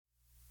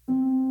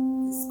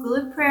School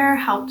of Prayer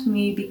helped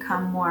me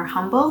become more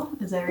humble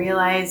as I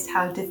realized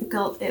how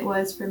difficult it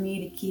was for me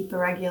to keep a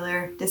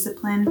regular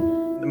discipline.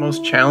 The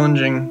most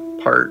challenging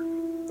part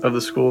of the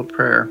School of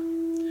Prayer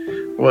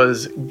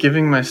was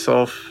giving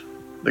myself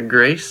the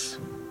grace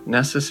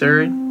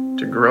necessary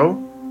to grow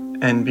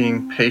and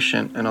being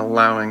patient and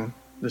allowing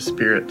the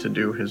Spirit to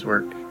do His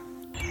work.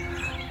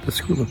 The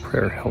School of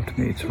Prayer helped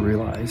me to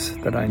realize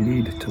that I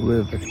need to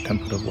live a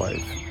contemplative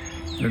life,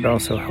 and it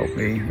also helped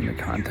me, in the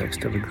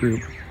context of a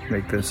group,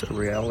 make this a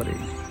reality.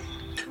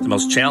 The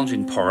most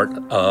challenging part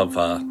of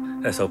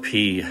SOP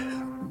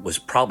was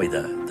probably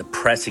the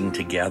pressing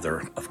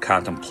together of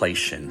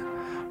contemplation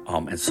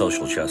and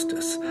social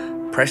justice.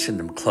 Pressing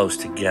them close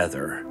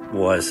together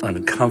was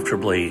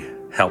uncomfortably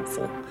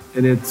helpful.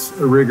 And it's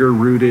a rigor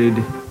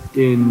rooted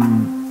in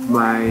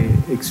my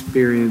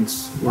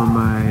experience or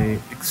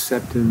my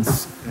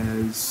acceptance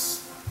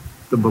as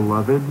the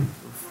beloved,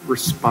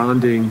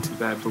 responding to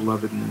that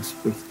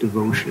belovedness with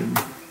devotion.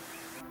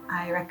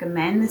 I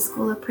recommend the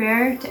School of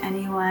Prayer to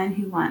anyone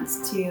who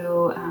wants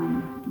to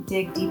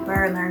dig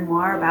deeper and learn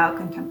more about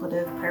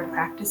contemplative prayer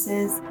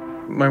practices.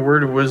 My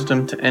word of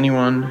wisdom to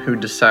anyone who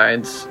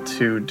decides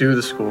to do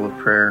the School of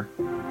Prayer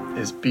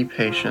is be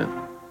patient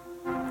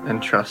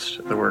and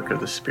trust the work of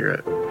the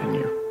Spirit in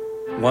you.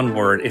 One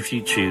word, if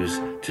you choose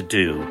to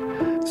do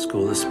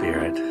School of the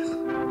Spirit,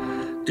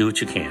 do what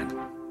you can,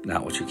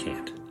 not what you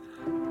can't.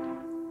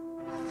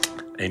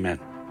 Amen.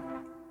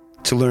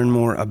 To learn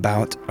more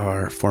about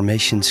our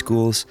formation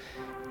schools,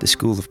 the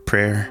School of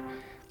Prayer,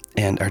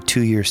 and our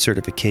 2-year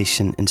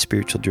certification in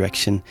spiritual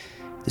direction,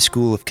 the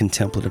School of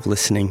Contemplative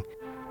Listening,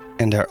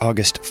 and our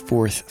August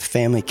 4th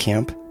family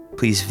camp,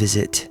 please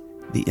visit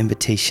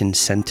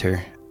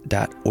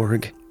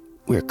theinvitationcenter.org.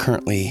 We're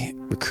currently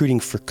recruiting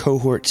for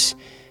cohorts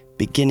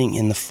beginning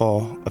in the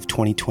fall of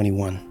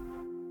 2021.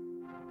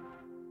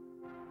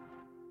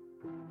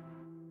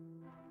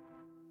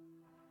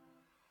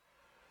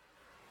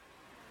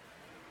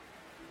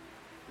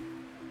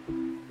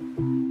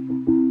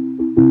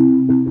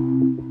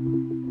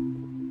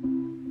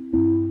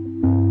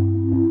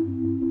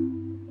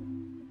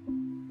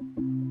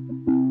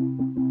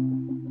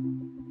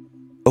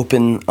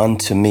 Open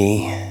unto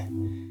me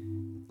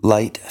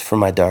light for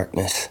my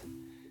darkness.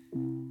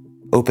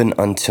 Open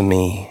unto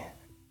me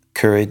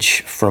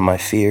courage for my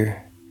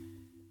fear.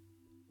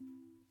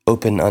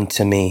 Open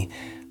unto me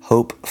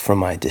hope for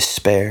my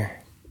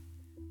despair.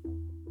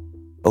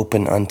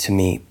 Open unto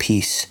me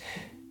peace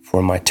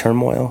for my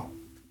turmoil.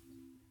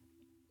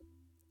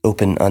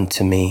 Open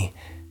unto me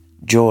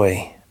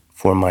joy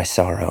for my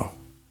sorrow.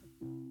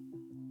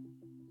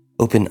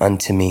 Open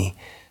unto me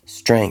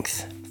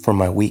strength for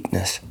my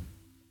weakness.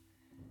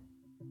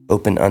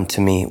 Open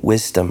unto me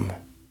wisdom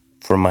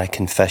for my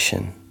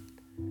confession.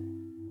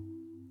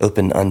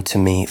 Open unto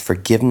me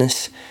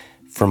forgiveness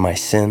for my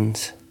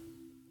sins.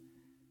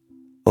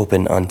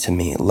 Open unto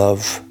me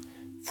love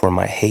for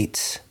my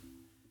hates.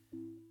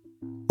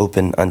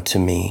 Open unto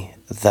me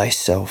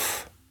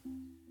thyself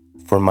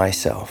for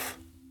myself.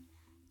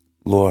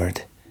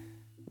 Lord,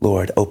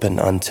 Lord, open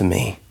unto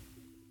me.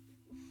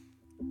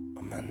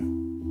 Amen.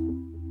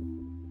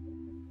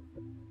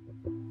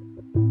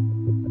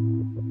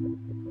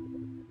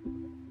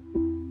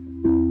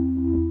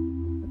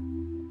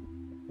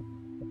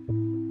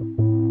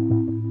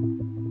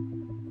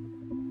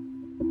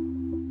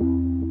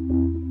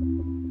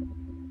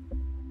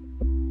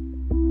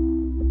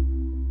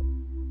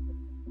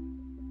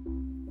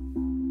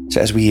 So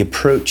as we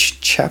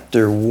approach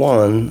chapter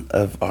 1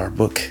 of our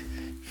book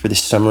for the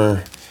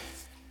summer,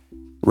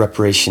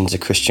 Reparations, a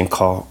Christian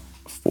Call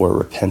for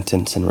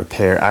Repentance and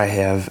Repair, I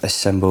have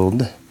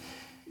assembled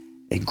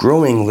a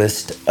growing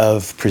list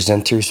of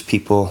presenters,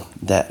 people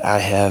that I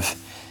have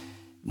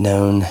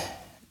known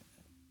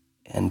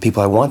and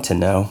people I want to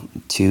know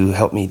to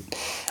help me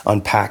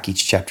unpack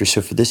each chapter.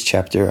 So for this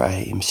chapter, I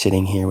am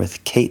sitting here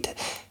with Kate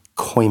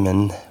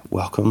Kooyman.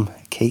 Welcome,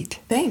 Kate.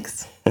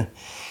 Thanks.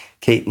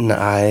 Kate and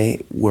I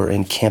were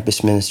in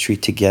campus ministry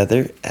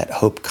together at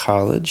Hope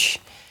College,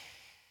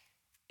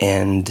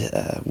 and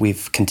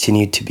we've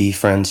continued to be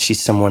friends.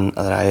 She's someone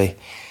that I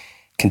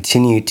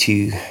continue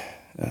to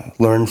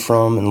learn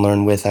from and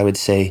learn with. I would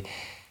say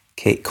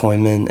Kate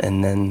Kooyman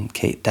and then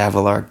Kate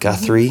Davilar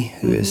Guthrie,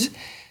 who is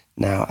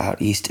now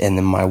out east, and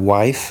then my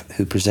wife,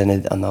 who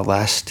presented on the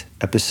last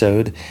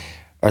episode,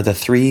 are the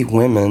three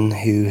women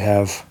who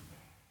have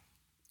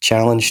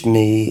challenged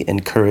me,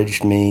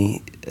 encouraged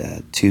me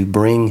to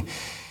bring,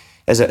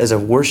 as a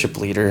worship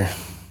leader,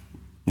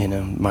 you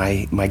know,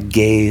 my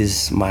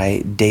gaze, my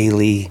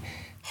daily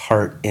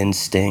heart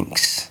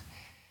instincts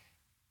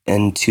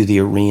into the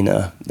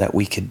arena that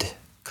we could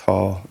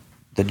call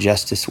the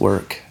justice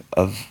work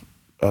of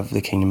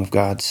the kingdom of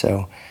God.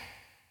 So,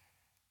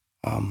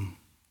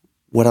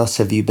 what else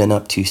have you been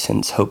up to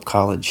since Hope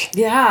College?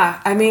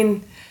 Yeah, I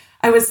mean,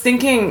 I was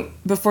thinking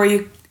before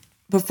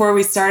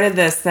we started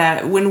this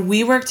that when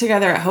we worked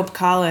together at Hope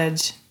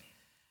College,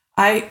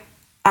 I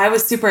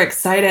was super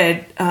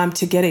excited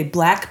to get a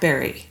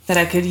BlackBerry that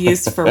I could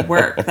use for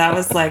work. That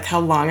was like how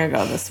long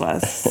ago this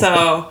was.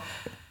 So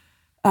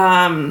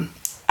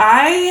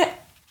I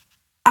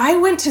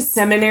went to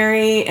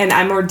seminary and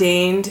I'm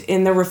ordained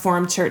in the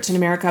Reformed Church in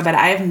America, but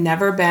I have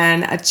never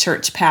been a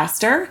church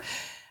pastor.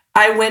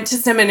 I went to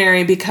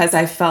seminary because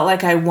I felt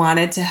like I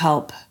wanted to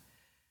help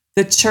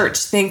the church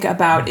think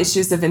about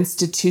issues of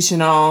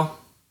institutional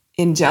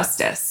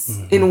injustice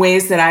in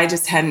ways that I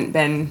just hadn't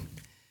been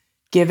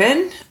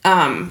given,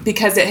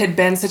 because it had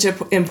been such an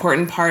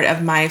important part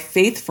of my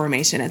faith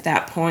formation at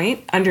that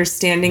point,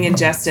 understanding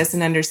injustice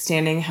and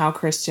understanding how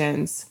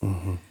Christians.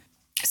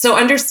 So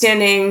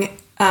understanding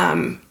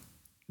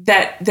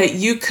that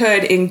you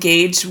could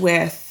engage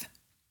with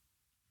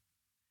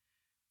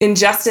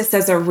injustice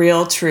as a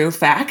real, true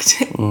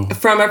fact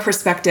from a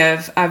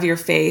perspective of your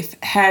faith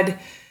had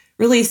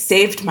really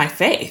saved my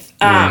faith.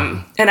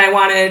 And I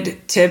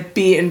wanted to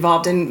be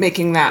involved in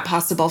making that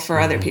possible for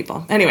other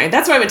people. Anyway,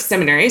 that's why I went to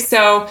seminary.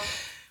 So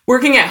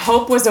working at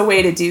Hope was a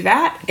way to do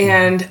that.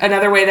 And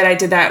another way that I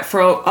did that for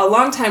a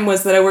long time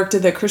was that I worked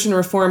at the Christian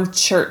Reformed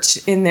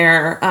Church in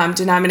their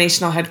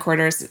denominational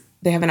headquarters.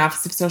 They have an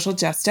Office of Social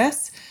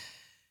Justice.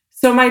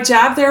 So my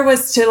job there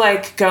was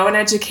to go and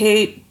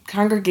educate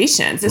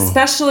congregations,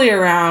 especially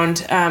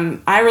around,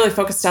 I really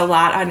focused a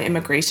lot on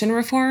immigration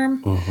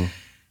reform.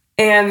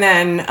 And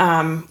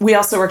then we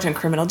also worked on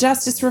criminal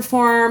justice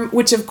reform,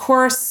 which of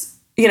course,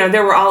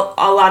 there were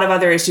a lot of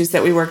other issues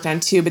that we worked on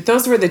too, but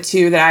those were the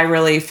two that I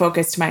really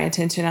focused my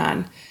attention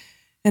on.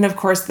 And of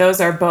course,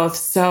 those are both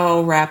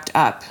so wrapped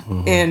up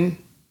in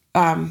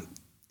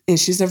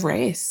issues of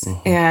race.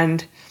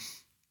 And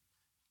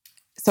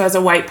so as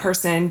a white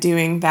person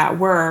doing that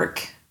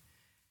work,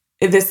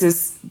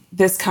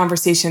 this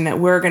conversation that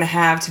we're going to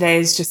have today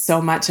is just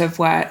so much of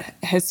what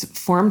has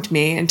formed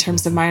me in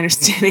terms of my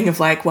understanding of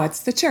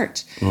what's the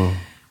church? Who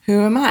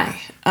am I?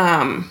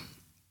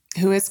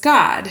 Who is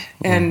God?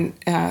 And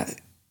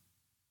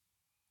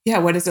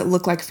what does it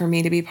look like for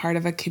me to be part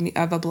of a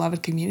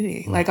beloved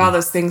community? All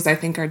those things I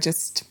think are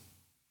just,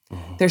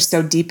 they're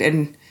so deep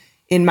in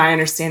my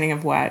understanding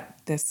of what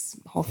this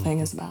whole thing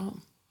is about.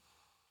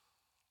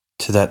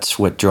 So that's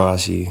what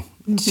draws you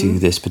to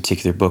this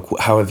particular book.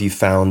 How have you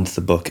found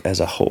the book as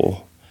a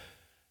whole?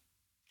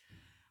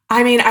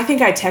 I mean, I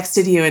think I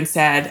texted you and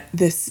said,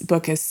 this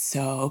book is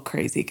so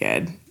crazy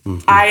good.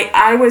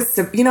 I was,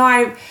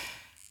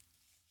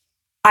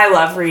 I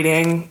love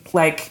reading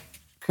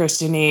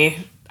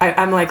Christian-y.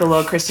 I'm a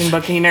little Christian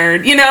booky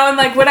nerd,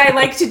 and what I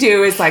like to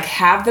do is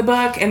have the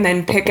book and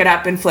then pick it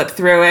up and flip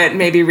through it and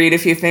maybe read a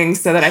few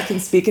things so that I can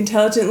speak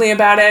intelligently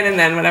about it and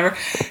then whatever.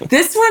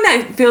 This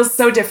one feels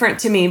so different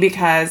to me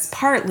because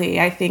partly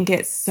I think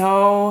it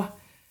so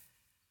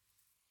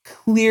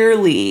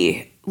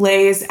clearly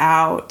lays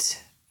out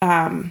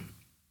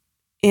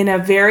in a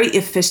very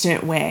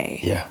efficient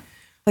way. Yeah.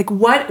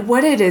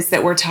 What it is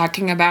that we're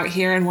talking about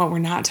here and what we're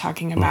not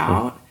talking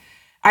about.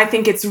 I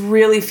think it's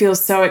really feels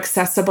so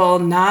accessible,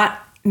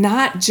 not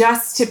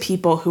just to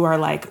people who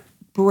are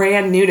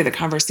brand new to the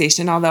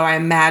conversation, although I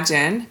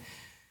imagine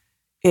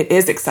it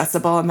is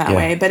accessible in that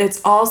way, but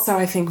it's also,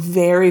 I think,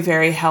 very,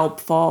 very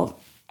helpful.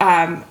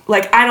 I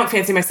don't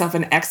fancy myself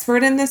an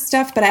expert in this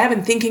stuff, but I have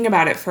been thinking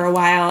about it for a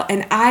while,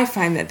 and I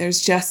find that there's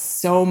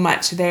just so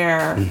much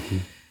there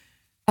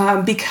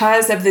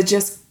because of the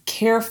just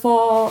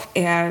careful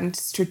and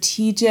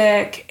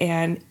strategic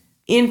and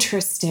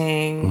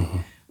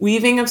interesting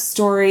weaving of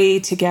story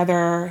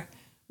together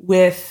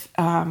with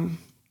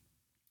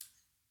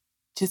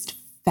just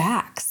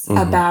facts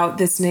about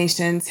this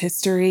nation's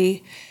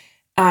history.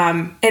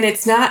 And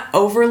it's not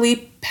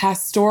overly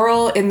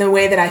pastoral in the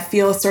way that I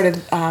feel sort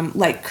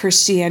of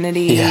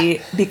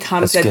Christianity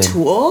becomes a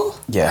tool.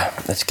 Yeah,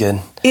 that's good.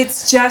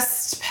 It's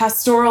just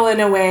pastoral in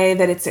a way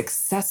that it's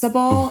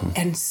accessible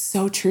and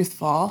so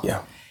truthful.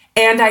 Yeah.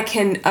 And I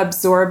can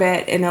absorb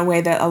it in a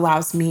way that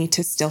allows me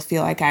to still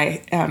feel like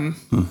I am...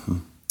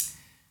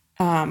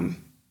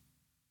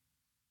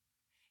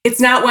 it's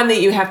not one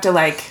that you have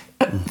to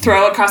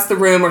throw across the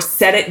room or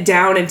set it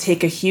down and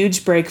take a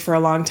huge break for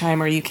a long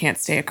time or you can't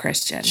stay a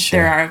Christian.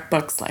 Sure. There are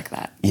books like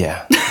that.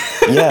 Yeah.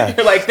 Yeah.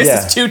 You're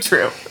this is too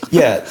true.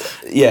 Yeah.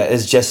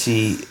 As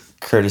Jesse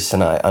Curtis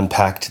and I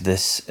unpacked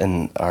this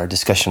in our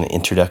discussion, the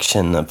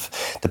introduction of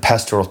the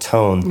pastoral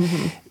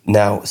tone,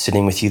 now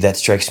sitting with you, that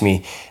strikes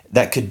me,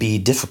 that could be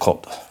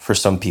difficult for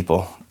some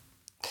people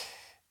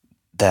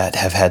that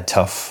have had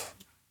tough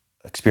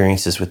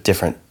experiences with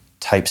different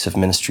types of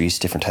ministries,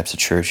 different types of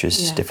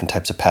churches, different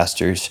types of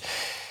pastors.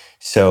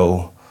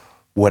 So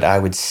what I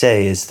would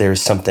say is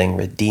there's something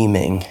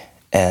redeeming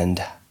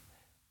and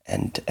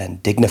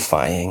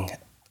dignifying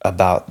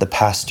about the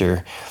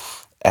pastor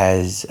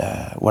as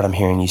what I'm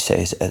hearing you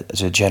say is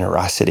as a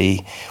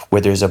generosity,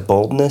 where there's a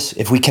boldness.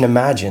 If we can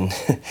imagine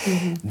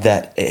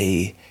that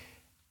a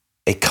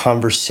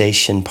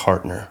conversation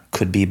partner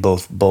could be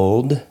both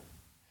bold,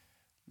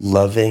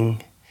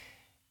 loving,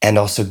 and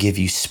also give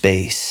you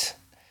space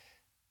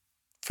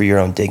for your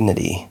own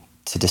dignity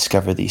to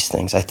discover these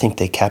things. I think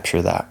they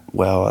capture that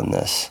well in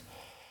this.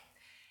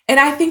 And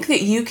I think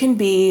that you can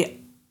be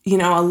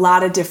a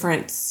lot of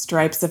different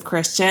stripes of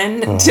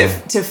Christian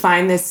to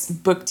find this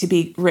book to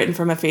be written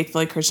from a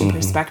faithfully Christian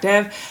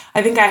perspective.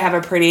 I think I have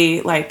a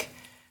pretty like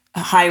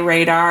high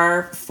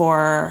radar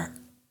for,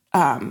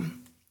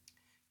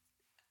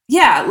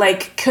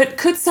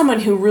 could someone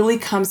who really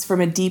comes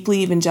from a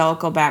deeply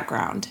evangelical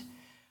background,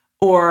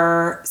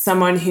 or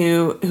someone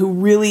who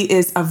really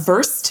is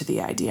averse to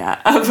the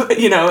idea of,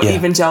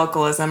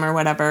 evangelicalism or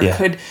whatever,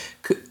 could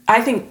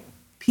I think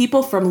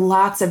people from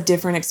lots of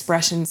different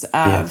expressions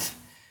of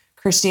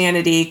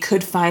Christianity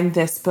could find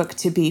this book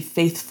to be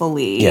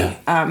faithfully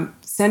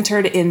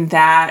centered in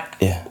that,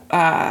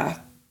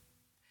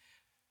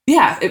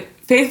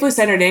 faithfully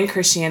centered in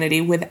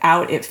Christianity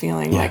without it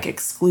feeling like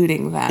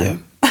excluding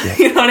them.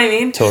 You know what I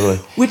mean? Totally.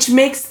 Which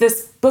makes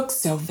this book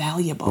so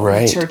valuable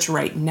in the church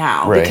right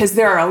now, because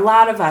there are a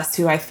lot of us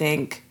who I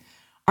think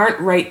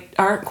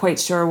aren't quite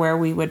sure where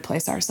we would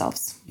place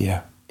ourselves.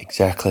 Yeah,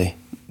 exactly.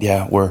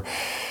 Yeah, we're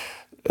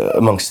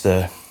amongst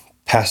the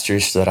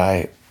pastors that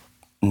I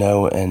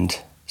know and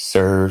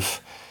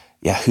serve.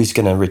 Yeah, who's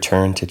going to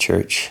return to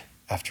church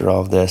after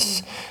all of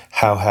this?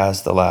 How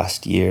has the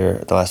last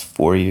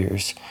 4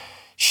 years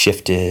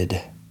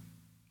shifted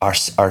our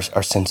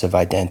sense of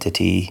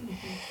identity?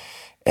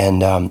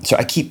 And so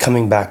I keep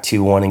coming back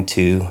to wanting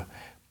to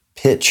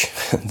pitch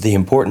the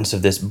importance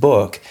of this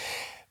book,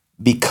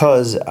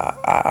 because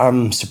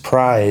I'm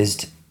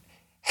surprised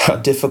how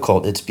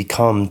difficult it's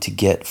become to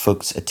get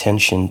folks'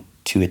 attention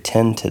to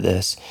attend to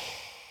this.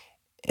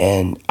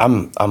 And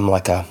I'm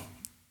like a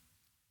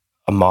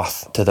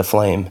moth to the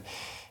flame.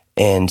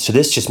 And so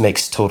this just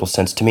makes total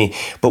sense to me.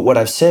 But what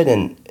I've said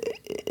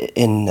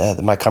in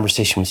my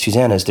conversation with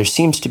Susanna is there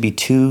seems to be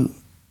two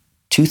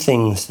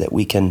things that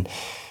we can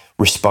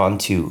respond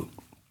to.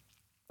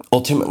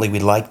 Ultimately, we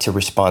like to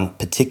respond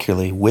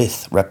particularly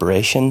with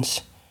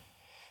reparations.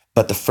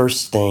 But the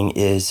first thing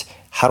is,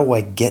 how do I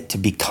get to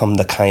become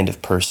the kind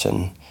of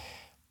person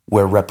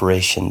where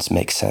reparations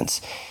make sense?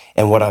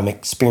 And what I'm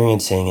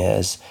experiencing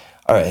is,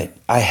 all right,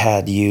 I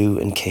had you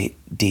and Kate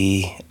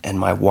D and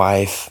my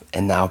wife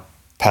and now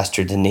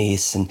Pastor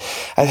Denise, and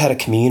I've had a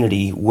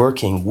community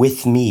working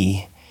with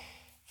me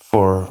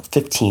for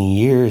 15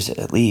 years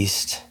at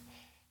least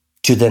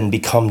to then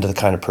become the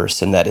kind of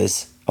person that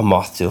is a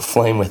moth to a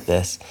flame with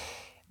this.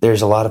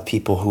 There's a lot of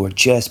people who are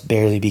just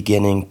barely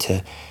beginning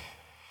to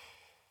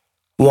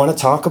want to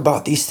talk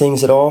about these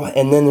things at all.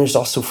 And then there's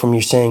also, from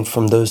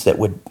those that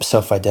would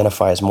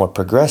self-identify as more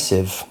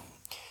progressive,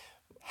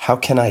 how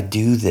can I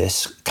do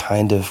this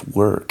kind of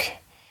work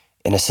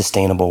in a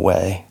sustainable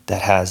way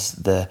that has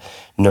the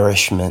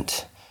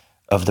nourishment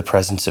of the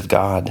presence of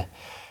God?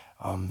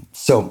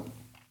 So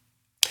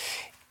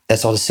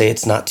that's all to say,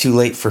 it's not too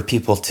late for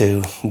people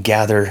to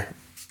gather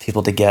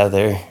people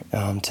together,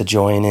 to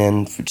join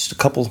in for just a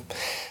couple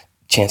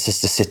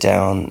chances to sit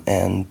down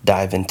and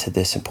dive into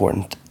this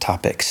important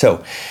topic.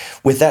 So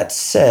with that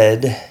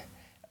said,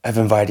 I've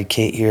invited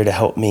Kate here to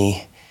help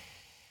me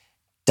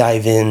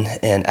dive in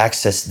and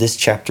access this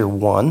chapter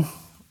 1,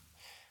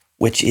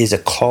 which is a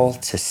call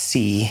to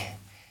see,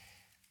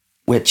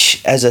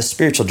 which as a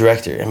spiritual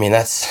director, I mean,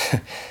 that's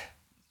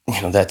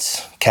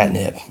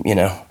catnip,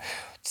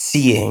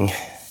 Seeing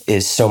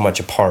is so much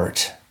a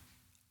part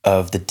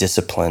of the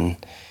discipline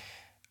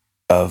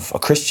of a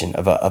Christian,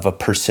 of a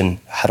person.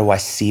 How do I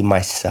see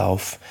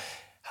myself?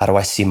 How do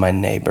I see my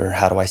neighbor?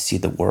 How do I see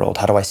the world?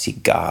 How do I see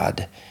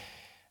God?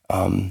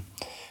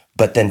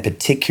 But then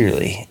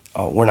particularly,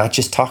 we're not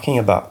just talking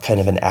about kind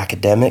of an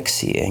academic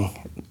seeing.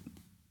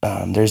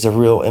 There's a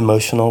real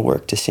emotional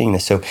work to seeing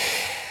this. So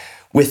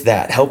with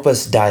that, help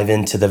us dive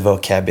into the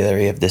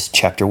vocabulary of this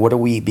chapter. What are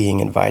we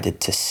being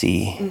invited to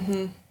see?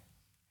 Mm-hmm.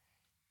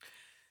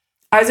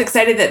 I was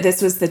excited that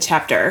this was the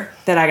chapter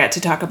that I got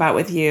to talk about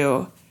with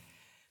you,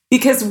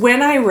 because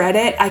when I read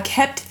it, I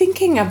kept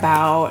thinking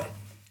about,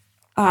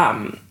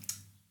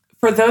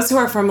 for those who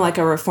are from like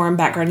a Reformed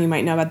background, you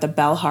might know about the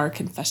Belhar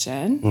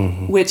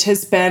Confession, which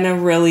has been a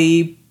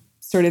really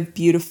sort of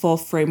beautiful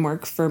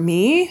framework for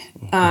me,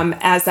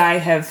 as I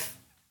have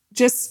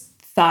just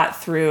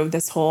thought through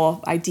this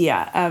whole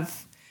idea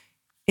of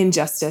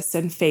injustice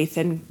and faith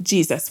in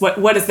Jesus.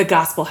 What does the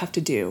gospel have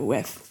to do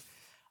with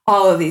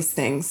all of these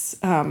things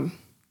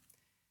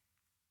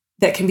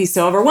that can be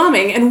so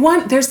overwhelming?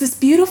 And there's this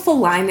beautiful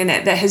line in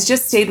it that has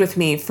just stayed with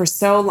me for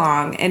so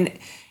long. And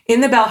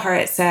in the Belhar,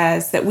 it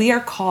says that we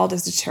are called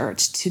as a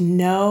church to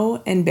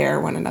know and bear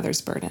one another's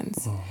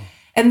burdens.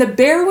 And the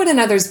bear one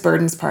another's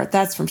burdens part,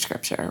 that's from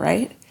Scripture,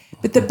 right?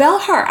 But the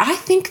Belhar, I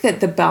think that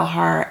the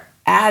Belhar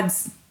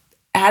adds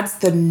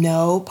the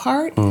know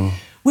part,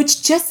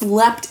 which just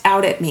leapt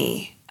out at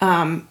me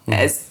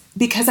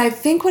because I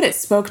think what it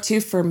spoke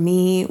to for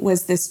me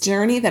was this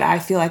journey that I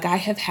feel like I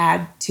have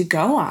had to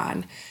go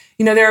on.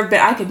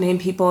 I could name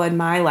people in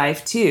my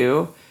life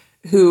too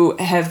who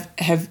have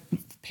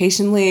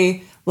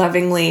patiently,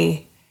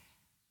 lovingly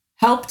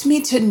helped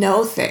me to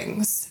know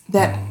things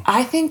that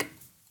I think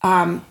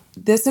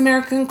this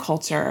American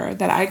culture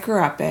that I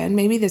grew up in,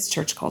 maybe this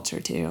church culture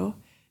too,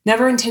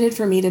 never intended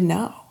for me to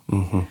know.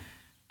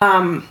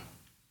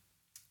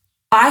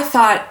 I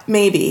thought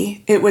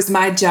maybe it was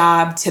my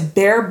job to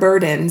bear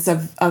burdens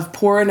of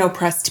poor and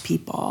oppressed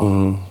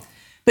people.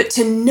 But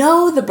to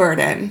know the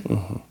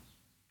burden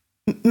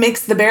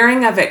makes the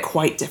bearing of it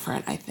quite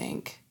different, I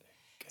think.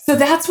 So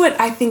that's what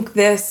I think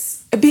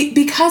because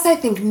I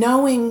think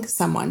knowing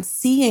someone,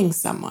 seeing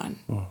someone,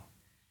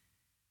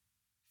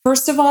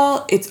 first of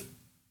all, it's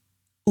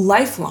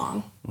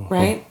lifelong,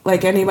 right?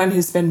 Like anyone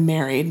who's been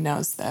married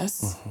knows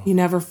this. You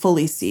never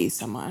fully see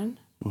someone.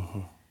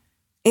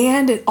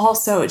 And it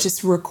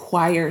just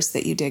requires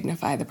that you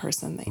dignify the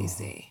person that you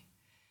see.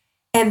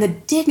 And the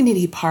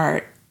dignity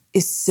part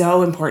is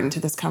so important to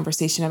this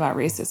conversation about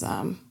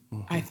racism,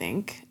 I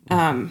think.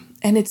 And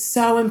it's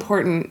so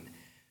important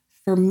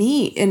for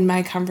me in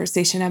my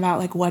conversation about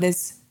like, what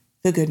is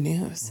the good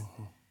news?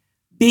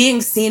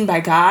 Being seen by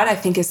God, I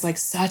think, is like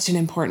such an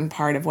important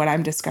part of what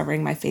I'm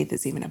discovering my faith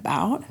is even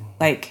about.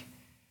 Like,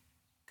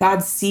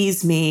 God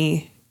sees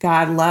me,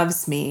 God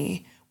loves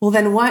me. Well,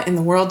 then what in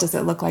the world does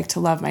it look like to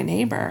love my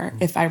neighbor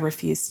if I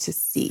refuse to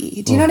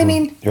see? Do you know what I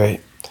mean?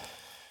 Right.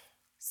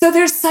 So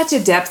there's such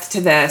a depth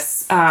to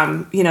this.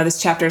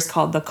 This chapter is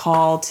called The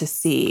Call to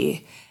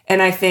See.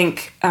 And I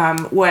think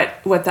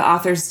what the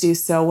authors do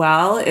so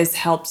well is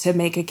help to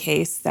make a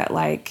case that,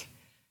 like,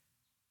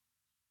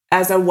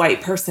 as a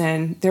white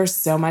person, there's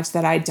so much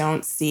that I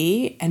don't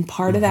see. And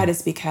part of that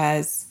is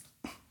because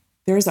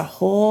there's a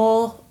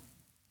whole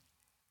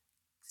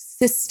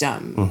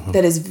system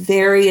that is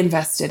very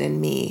invested in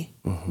me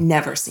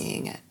never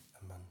seeing it.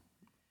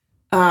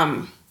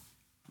 And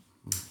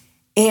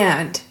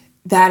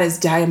that is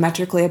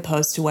diametrically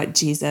opposed to what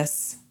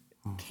Jesus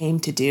came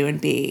to do and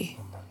be.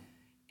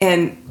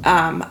 And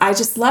I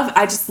just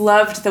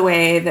loved the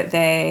way that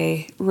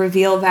they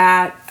reveal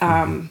that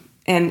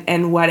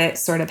and what it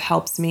sort of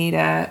helps me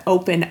to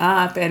open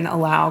up and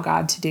allow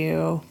God to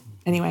do.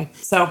 Anyway,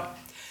 so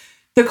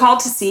the call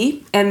to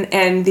see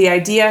and the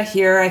idea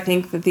here, I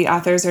think that the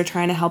authors are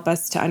trying to help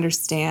us to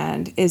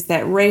understand is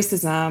that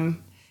racism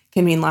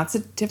can mean lots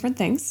of different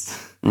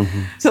things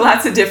to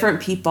lots of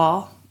different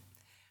people.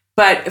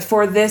 But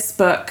for this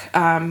book,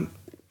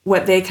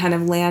 what they kind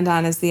of land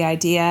on is the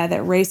idea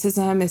that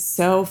racism is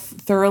so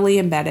thoroughly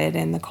embedded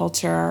in the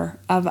culture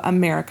of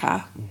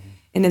America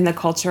and in the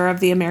culture of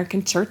the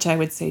American church, I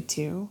would say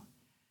too,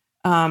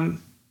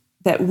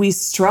 that we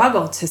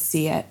struggle to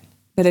see it.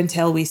 But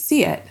until we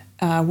see it,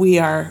 we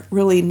are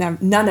really,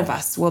 none of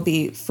us will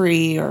be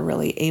free or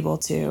really able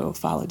to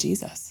follow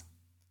Jesus.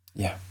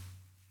 Yeah.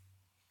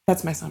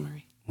 That's my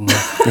summary.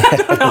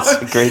 That's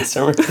a great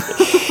summary.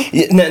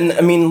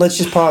 I mean, let's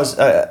just pause.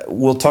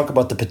 We'll talk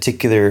about the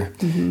particular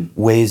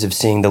ways of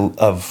seeing the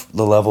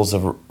levels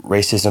of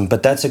racism,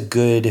 but that's a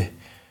good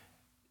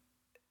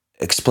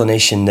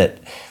explanation that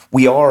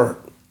we are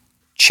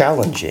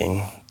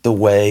challenging the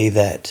way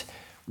that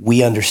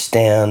we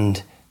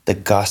understand the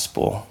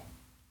gospel.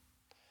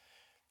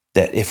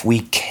 That if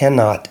we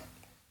cannot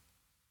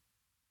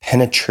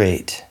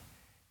penetrate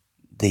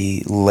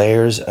the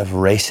layers of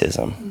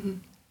racism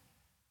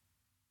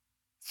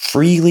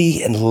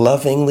freely and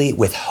lovingly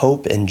with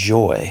hope and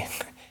joy,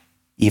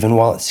 even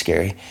while it's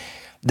scary,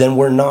 then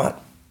we're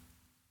not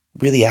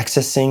really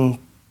accessing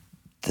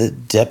the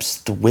depths,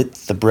 the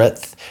width, the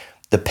breadth,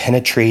 the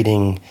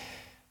penetrating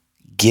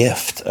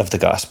gift of the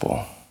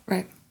gospel.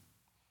 Right.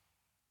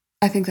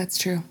 I think that's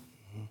true.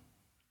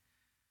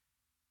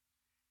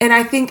 And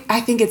I think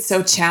it's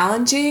so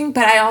challenging,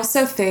 but I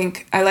also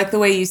think I like the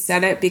way you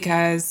said it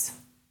because,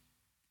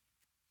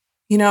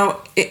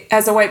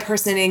 as a white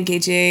person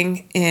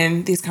engaging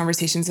in these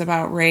conversations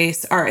about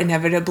race are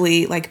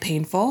inevitably like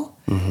painful.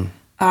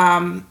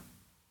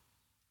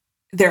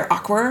 They're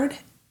awkward.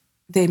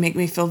 They make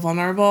me feel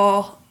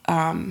vulnerable.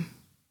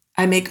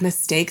 I make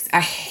mistakes.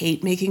 I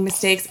hate making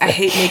mistakes. I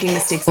hate making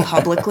mistakes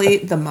publicly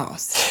the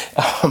most.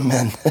 Oh,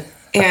 man.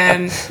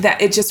 And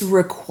that it just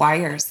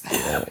requires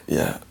that.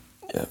 Yeah.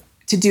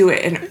 To do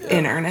it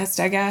in earnest,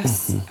 I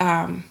guess.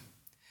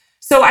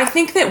 So I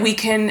think that we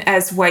can,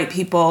 as white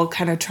people,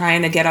 kind of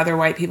trying to get other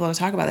white people to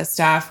talk about this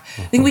stuff,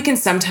 I think we can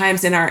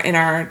sometimes in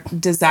our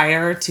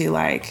desire to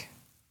like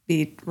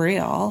be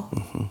real,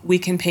 we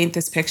can paint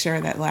this picture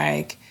that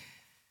like,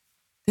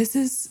 this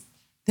is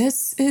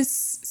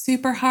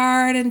super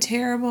hard and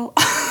terrible.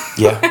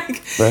 Yeah.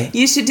 Right.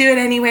 You should do it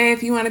anyway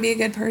if you want to be a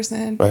good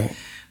person. Right.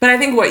 But I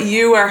think what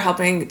you are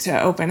helping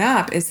to open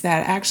up is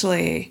that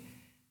actually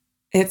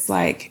it's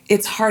like,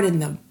 it's hard in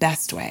the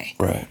best way.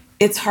 Right.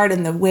 It's hard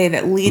in the way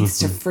that leads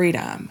to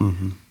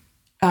freedom.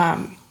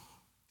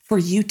 For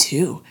you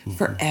too,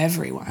 for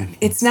everyone.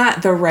 It's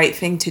not the right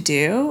thing to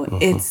do.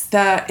 It's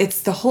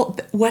the whole,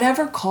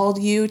 whatever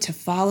called you to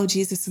follow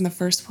Jesus in the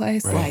first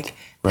place,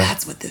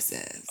 that's what this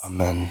is.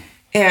 Amen.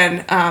 And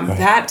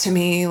that to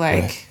me,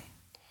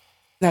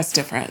 that's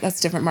different.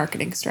 That's different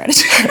marketing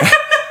strategy.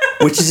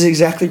 Which is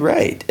exactly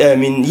right. I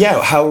mean,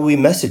 how will we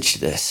message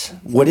this?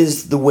 What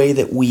is the way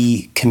that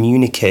we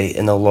communicate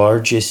in the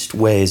largest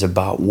ways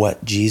about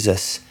what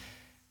Jesus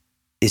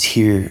is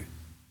here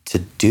to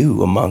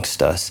do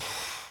amongst us?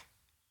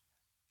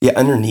 Yeah,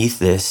 underneath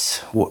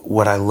this,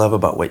 what I love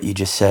about what you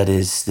just said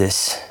is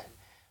this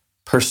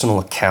personal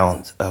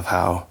account of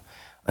how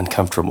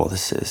uncomfortable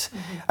this is.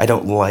 I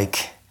don't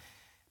like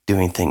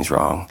doing things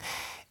wrong.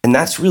 And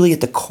that's really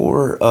at the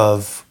core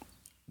of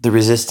the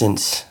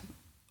resistance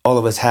all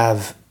of us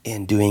have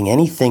in doing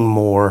anything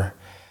more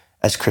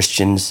as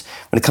Christians.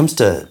 When it comes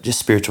to just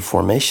spiritual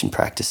formation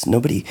practice,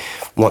 nobody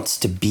wants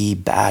to be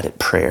bad at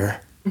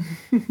prayer.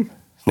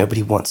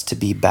 Nobody wants to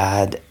be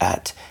bad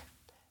at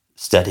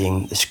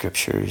studying the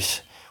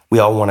scriptures. We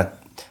all want to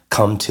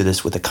come to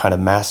this with a kind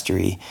of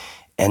mastery.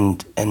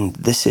 And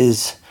this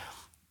is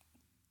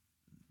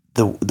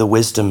the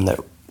wisdom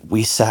that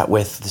we sat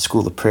with, the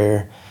School of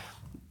Prayer,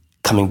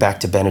 coming back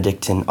to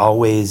Benedictine,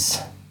 always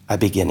I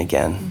begin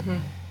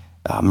again.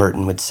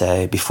 Merton would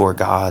say, before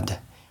God,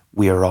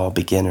 we are all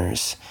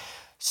beginners.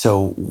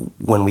 So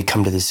when we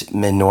come to this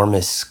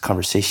enormous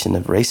conversation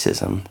of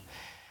racism,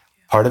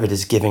 part of it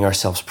is giving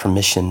ourselves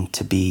permission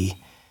to be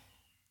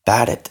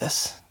bad at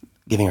this,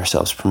 giving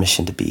ourselves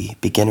permission to be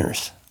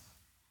beginners.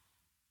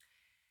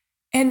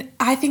 And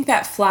I think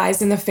that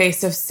flies in the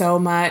face of so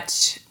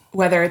much,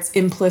 whether it's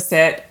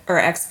implicit or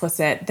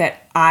explicit,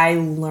 that I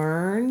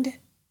learned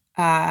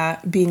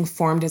being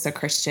formed as a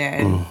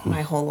Christian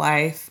my whole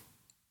life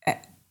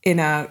in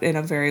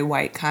a very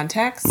white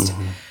context.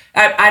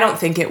 I don't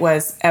think it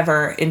was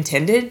ever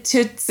intended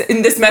to,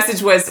 and this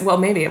message was, well,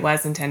 maybe it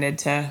was intended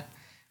to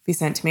be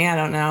sent to me, I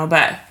don't know.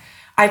 But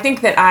I think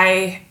that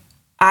I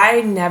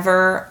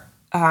never,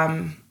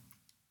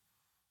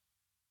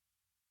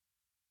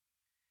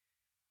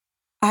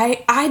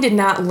 I did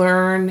not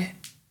learn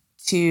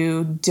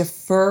to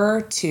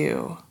defer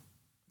to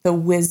the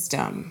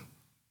wisdom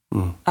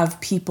of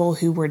people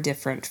who were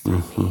different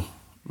from me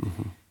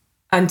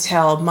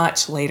until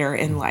much later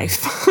in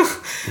life.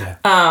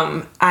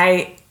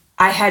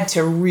 I had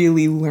to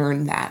really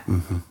learn that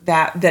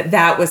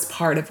that was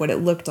part of what it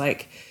looked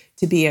like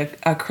to be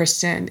a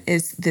Christian,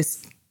 is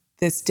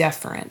this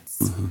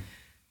deference,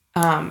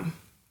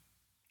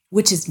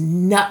 which is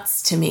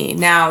nuts to me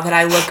now that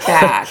I look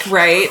back,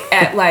 right?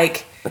 At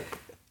like,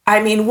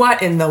 I mean,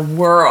 what in the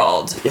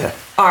world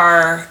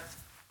are,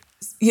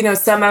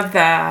 some of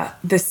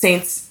the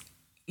saints,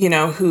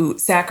 who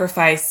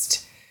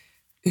sacrificed,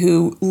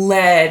 who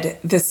led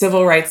the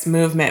civil rights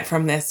movement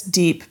from this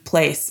deep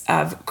place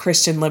of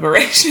Christian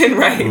liberation,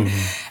 right?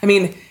 I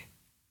mean,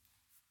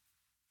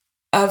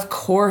 of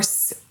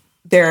course,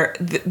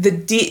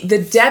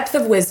 the depth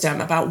of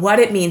wisdom about what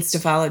it means to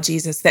follow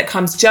Jesus that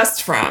comes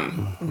just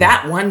from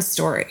that one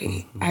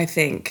story, I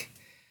think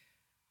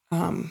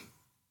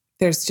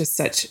there's just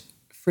such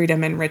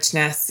freedom and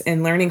richness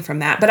in learning from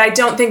that. But I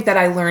don't think that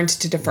I learned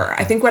to defer.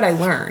 I think what I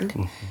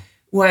learned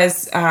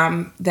was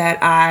that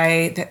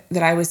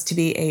I was to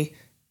be a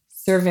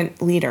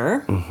servant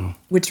leader,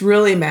 which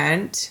really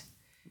meant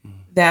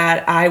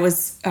that I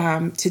was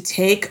to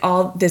take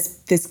all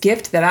this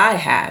gift that I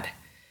had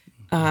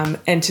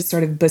and to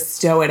sort of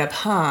bestow it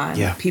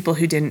upon people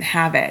who didn't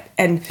have it.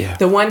 And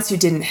the ones who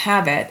didn't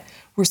have it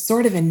were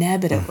sort of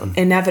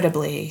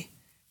inevitably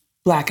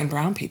Black and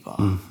brown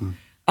people,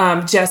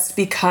 just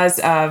because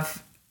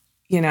of,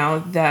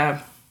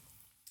 the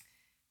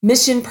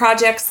mission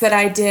projects that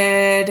I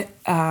did,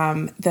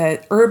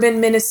 the urban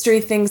ministry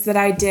things that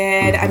I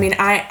did. I mean,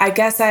 I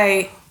guess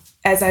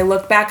as I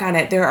look back on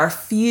it, there are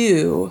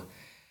few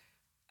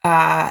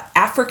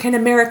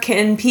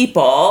African-American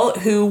people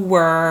who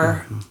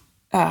were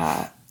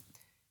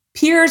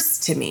peers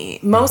to me.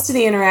 Most of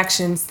the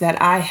interactions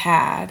that I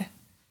had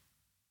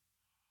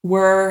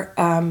were,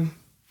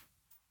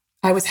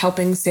 I was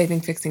helping,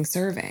 saving, fixing,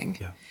 serving.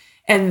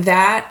 And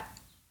that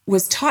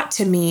was taught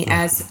to me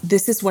as,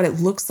 this is what it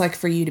looks like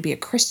for you to be a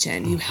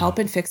Christian. You help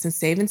and fix and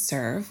save and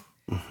serve.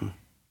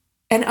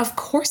 And of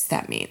course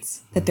that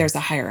means that there's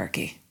a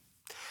hierarchy.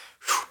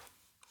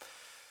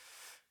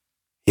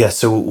 Yeah,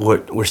 so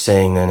what we're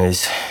saying then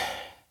is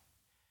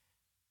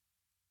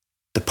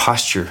the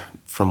posture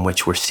from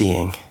which we're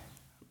seeing,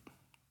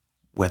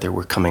 whether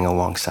we're coming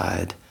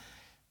alongside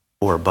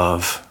or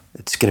above,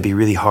 it's going to be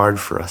really hard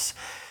for us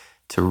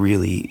to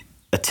really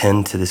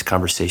attend to this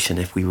conversation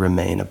if we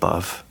remain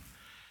above.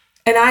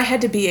 And I had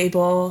to be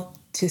able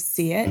to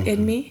see it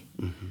in me,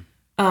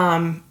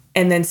 and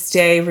then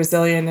stay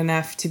resilient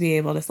enough to be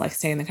able to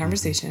stay in the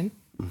conversation,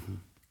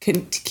 to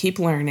keep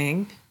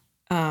learning.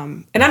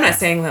 And I'm not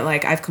saying that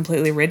I've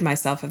completely rid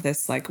myself of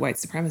this white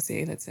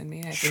supremacy that's in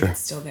me. I think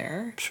it's still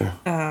there.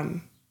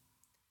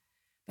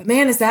 But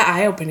man, is that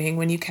eye-opening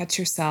when you catch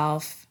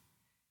yourself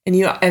and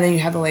then you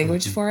have the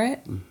language for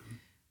it.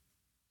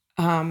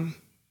 And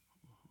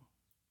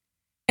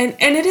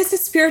it is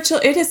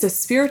a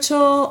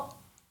spiritual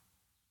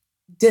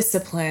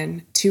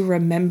discipline to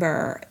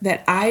remember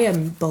that I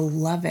am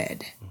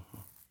beloved,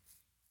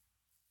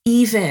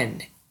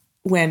 even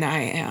when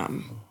I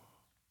am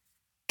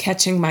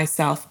catching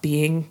myself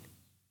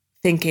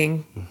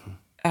thinking,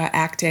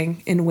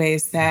 acting in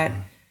ways that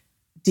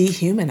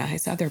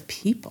dehumanize other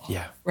people.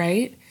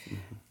 Right?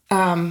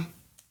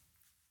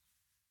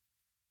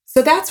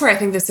 So that's where I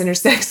think this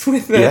intersects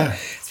with the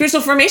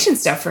spiritual formation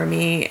stuff for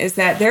me, is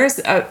that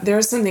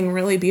there's something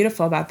really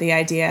beautiful about the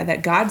idea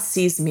that God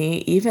sees me,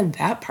 even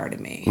that part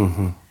of me,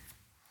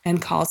 and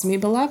calls me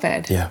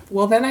beloved. Yeah.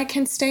 Well, then I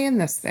can stay in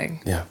this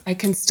thing. Yeah. I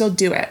can still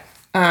do it,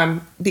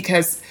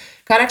 because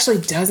God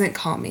actually doesn't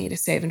call me to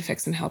save and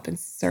fix and help and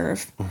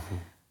serve.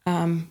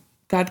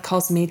 God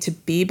calls me to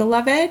be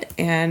beloved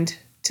and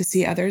to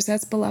see others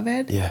as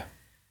beloved. Yeah.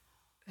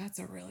 That's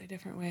a really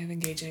different way of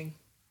engaging.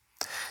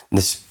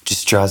 This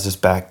just draws us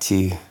back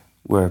to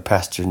where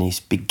Pastor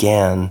Denise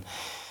began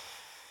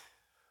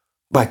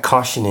by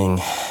cautioning,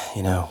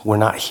 we're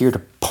not here to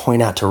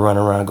point out, to run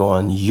around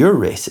going, you're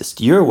racist,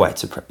 you're white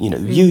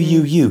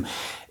supremacist, you.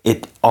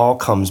 It all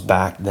comes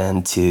back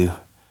then to,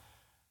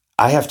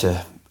 I have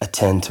to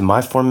attend to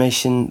my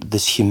formation,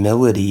 this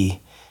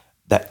humility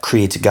that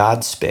creates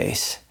God's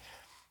space.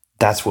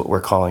 That's what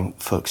we're calling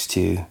folks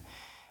to.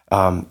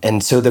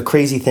 And so the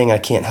crazy thing, I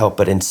can't help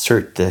but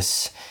insert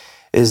this,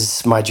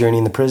 is my journey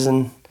in the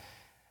prison.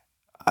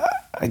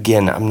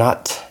 Again, I'm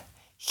not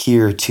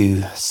here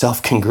to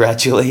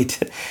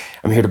self-congratulate.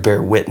 I'm here to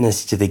bear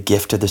witness to the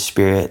gift of the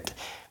Spirit,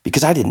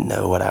 because I didn't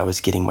know what I was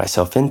getting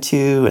myself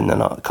into. And then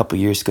a couple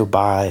years go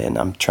by, and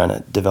I'm trying to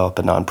develop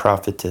a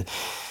nonprofit to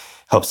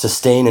help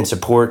sustain and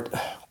support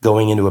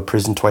going into a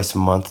prison twice a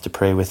month to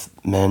pray with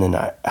men. And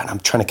I'm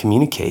trying to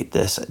communicate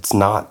this. It's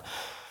not,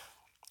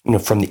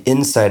 from the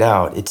inside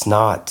out, it's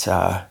not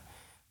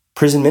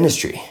prison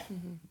ministry.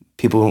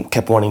 People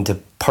kept wanting to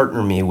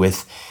partner me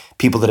with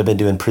people that have been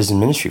doing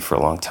prison ministry for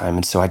a long time.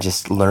 And so I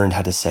just learned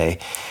how to say,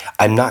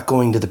 I'm not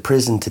going to the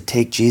prison to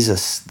take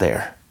Jesus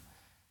there.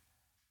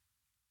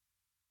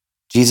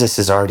 Jesus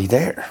is already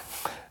there.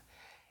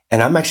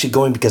 And I'm actually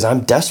going because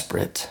I'm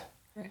desperate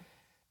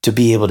to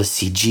be able to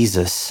see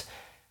Jesus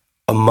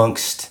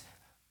amongst,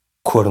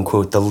 quote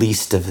unquote, the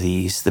least of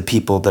these, the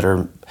people that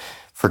are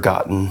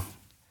forgotten,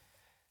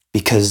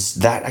 because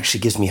that actually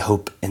gives me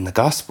hope in the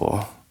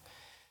gospel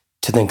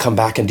to then come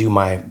back and do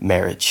my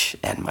marriage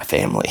and my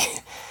family.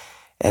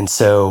 And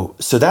so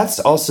that's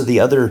also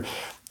the other,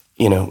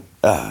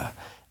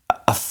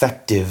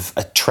 effective,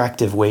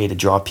 attractive way to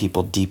draw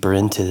people deeper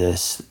into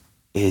this,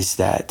 is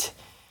that,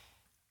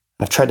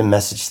 I've tried to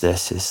message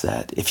this, is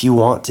that if you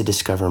want to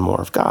discover more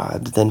of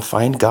God, then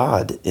find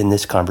God in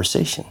this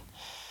conversation.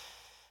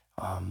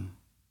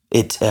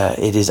 It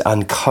is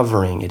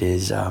uncovering, it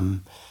is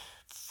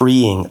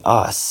freeing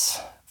us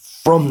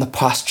from the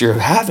posture of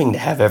having to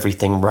have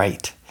everything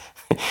right.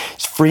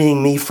 It's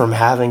freeing me from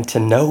having to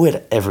know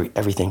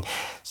everything.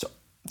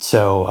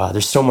 So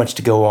there's so much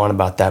to go on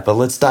about that, but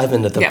let's dive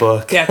into the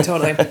book. Yeah,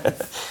 totally.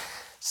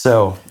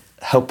 So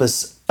help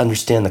us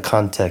understand the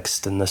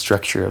context and the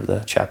structure of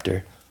the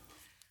chapter.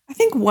 I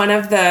think one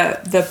of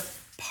the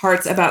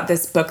parts about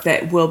this book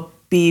that will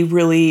be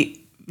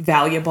really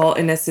valuable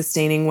in a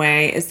sustaining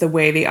way is the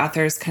way the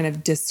authors kind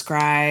of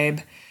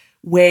describe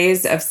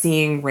ways of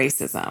seeing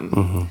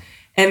racism.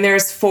 And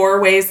there's 4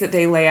 ways that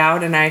they lay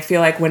out. And I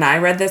feel like when I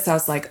read this, I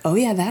was like, oh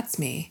yeah, that's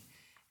me.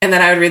 And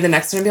then I would read the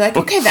next one and be like,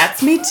 okay,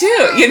 that's me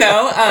too,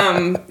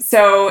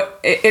 So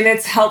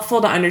it's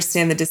helpful to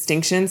understand the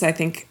distinctions. I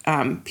think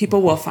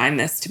people will find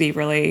this to be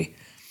really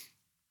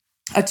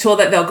a tool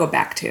that they'll go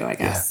back to, I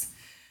guess. Yeah.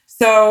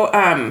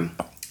 So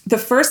the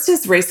first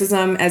is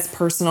racism as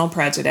personal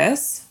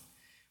prejudice,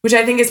 which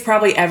I think is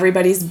probably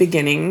everybody's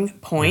beginning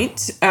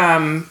point.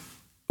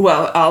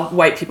 All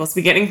white people's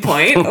beginning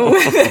point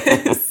with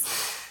this.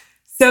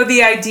 So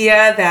the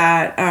idea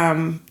that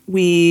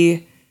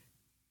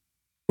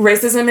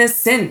racism is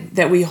sin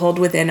that we hold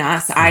within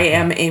us. I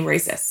am a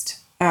racist,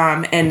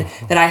 and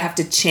that I have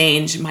to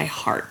change my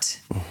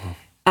heart.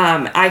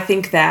 I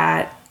think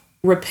that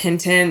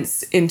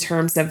repentance in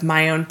terms of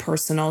my own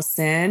personal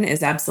sin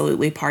is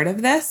absolutely part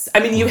of this.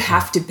 I mean, you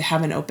have to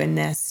have an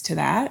openness to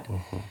that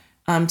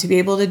to be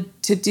able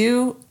to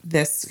do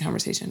this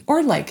conversation,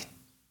 or like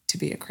to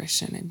be a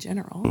Christian in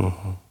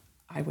general,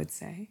 I would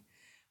say.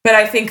 But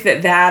I think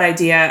that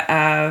idea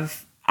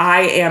of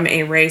I am a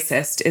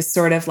racist is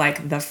sort of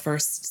like the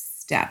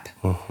first step.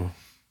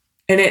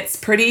 And it's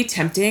pretty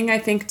tempting, I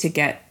think, to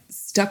get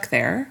stuck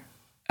there.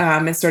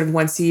 And sort of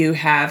once you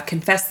have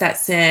confessed that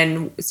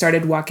sin,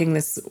 started walking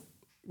this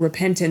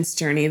repentance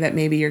journey, that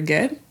maybe you're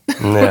good.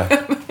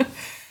 Yeah.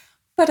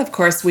 But of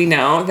course, we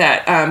know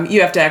that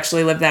you have to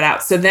actually live that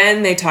out. So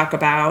then they talk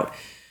about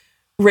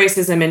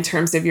racism in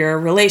terms of your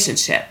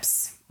relationships.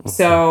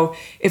 So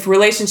if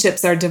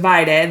relationships are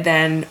divided,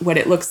 then what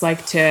it looks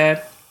like to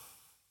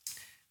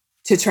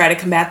try to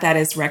combat that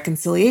is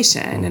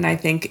reconciliation. And I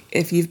think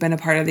if you've been a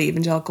part of the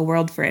evangelical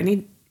world for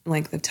any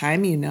length of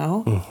time, you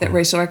know that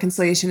racial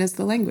reconciliation is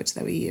the language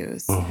that we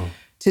use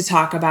to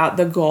talk about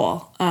the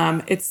goal.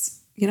 It's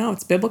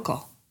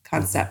biblical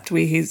concept.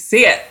 We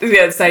see it.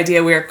 This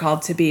idea we are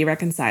called to be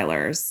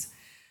reconcilers.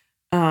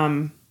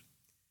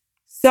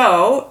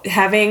 So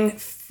having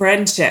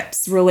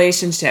friendships,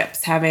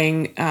 relationships,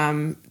 having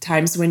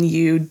times when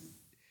you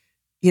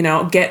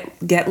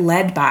get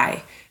led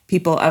by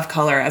people of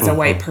color as a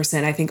white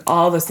person, I think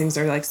all those things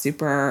are like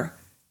super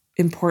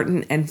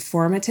important and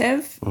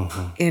formative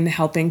in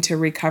helping to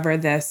recover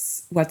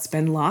this, what's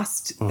been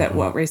lost, that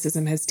what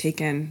racism has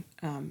taken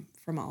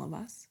from all of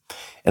us.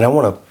 And I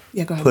want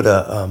to go ahead. put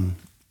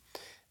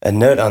a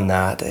note on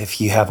that.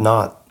 If you have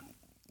not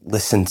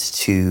listened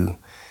to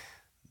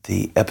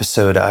the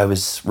episode I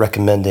was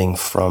recommending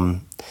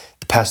from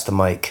the Pass the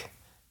Mic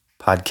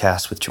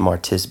podcast with Jamar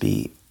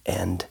Tisby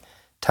and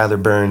Tyler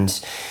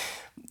Burns,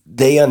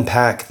 they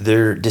unpack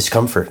their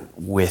discomfort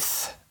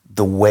with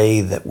the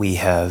way that we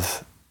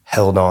have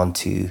held on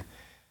to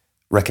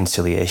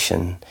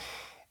reconciliation.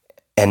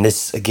 And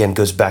this, again,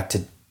 goes back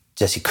to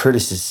Jesse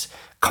Curtis's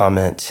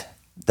comment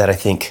that I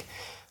think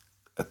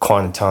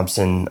Quan and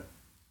Thompson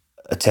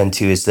attend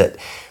to, is that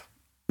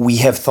we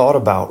have thought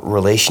about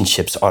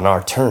relationships on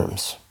our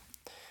terms.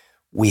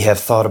 We have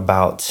thought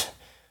about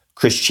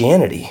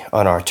Christianity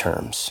on our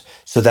terms.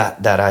 So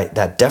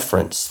that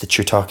deference that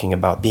you're talking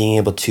about, being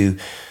able to,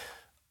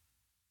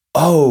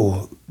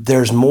 oh,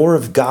 there's more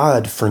of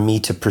God for me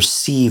to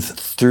perceive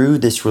through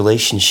this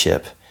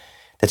relationship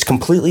that's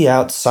completely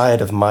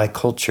outside of my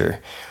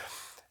culture.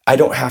 I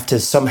don't have to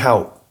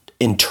somehow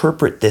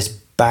interpret this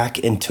back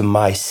into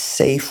my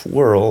safe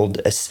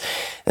world.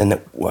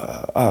 And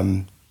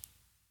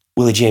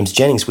Willie James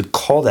Jennings would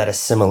call that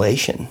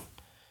assimilation.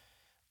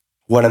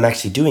 What I'm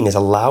actually doing is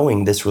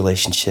allowing this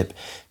relationship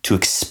to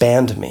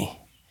expand me.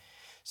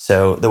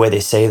 So the way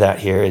they say that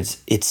here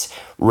is it's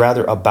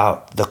rather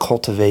about the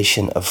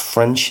cultivation of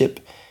friendship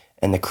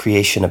and the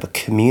creation of a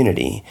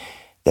community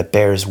that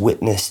bears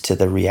witness to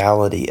the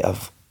reality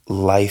of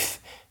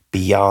life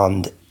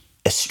beyond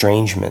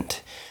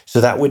estrangement. So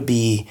that would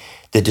be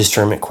the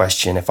discernment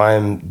question. If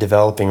I'm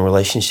developing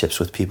relationships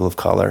with people of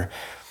color,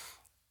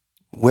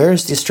 where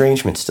is the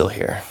estrangement still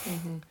here?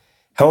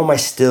 How am I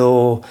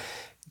still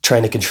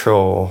trying to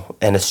control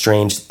and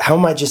estrange? How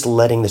am I just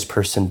letting this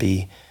person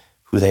be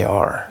who they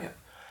are? Yeah.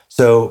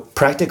 So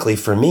practically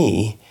for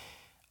me,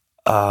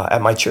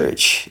 at my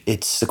church,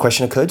 it's a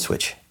question of code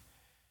switch.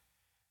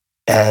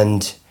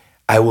 And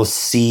I will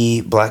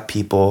see Black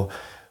people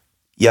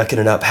yucking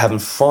it up, having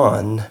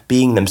fun,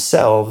 being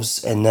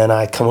themselves, and then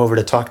I come over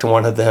to talk to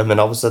one of them, and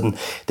all of a sudden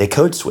they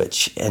code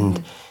switch.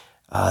 And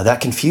that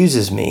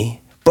confuses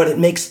me, but it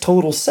makes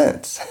total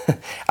sense.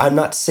 I'm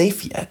not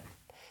safe yet.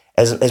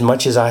 As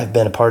much as I have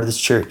been a part of this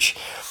church,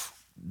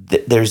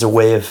 there's a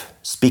way of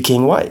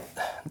speaking white.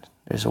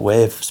 There's a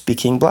way of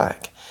speaking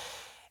Black.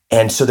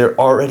 And so there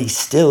already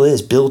still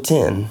is built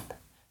in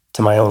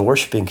to my own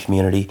worshiping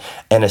community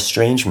an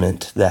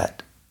estrangement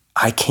that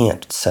I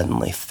can't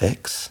suddenly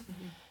fix.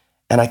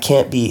 And I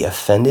can't be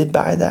offended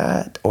by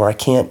that, or I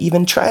can't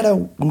even I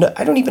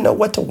don't even know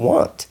what to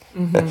want.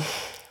 But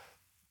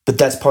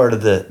that's part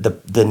of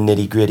the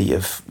nitty gritty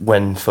of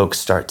when folks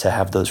start to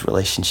have those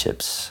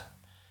relationships.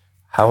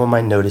 How am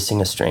I noticing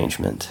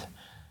estrangement?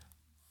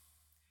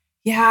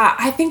 Yeah,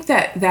 I think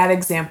that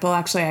example,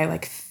 actually, I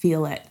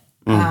feel it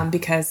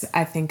because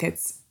I think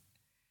it's,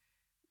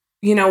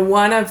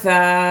 one of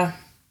the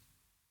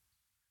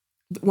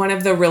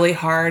really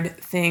hard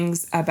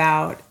things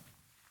about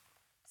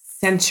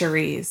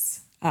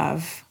centuries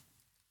of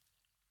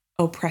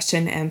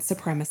oppression and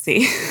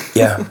supremacy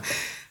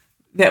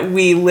that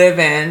we live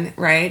in,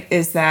 right,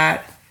 is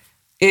that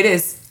it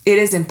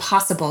is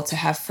impossible to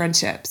have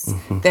friendships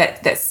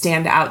that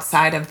stand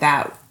outside of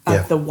that,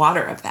 of the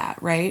water of that,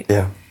 right?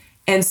 Yeah.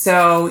 And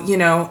so,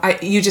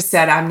 you just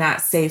said, I'm not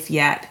safe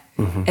yet.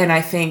 And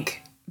I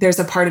think there's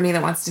a part of me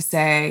that wants to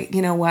say,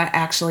 you know what,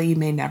 actually, you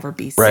may never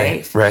be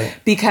safe. Right.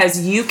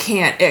 Because you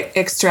can't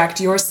extract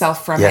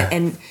yourself from it,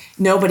 and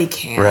nobody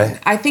can. Right.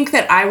 I think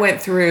that I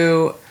went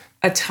through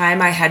a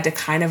time I had to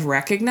kind of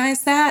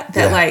recognize that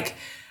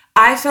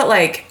I felt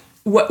like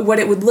what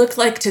it would look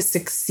like to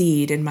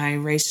succeed in my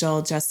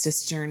racial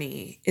justice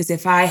journey is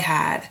if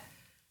I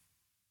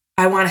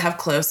want to have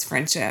close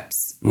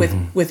friendships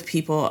with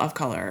people of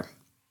color.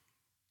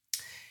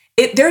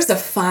 There's a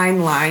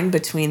fine line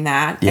between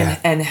that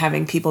and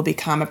having people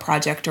become a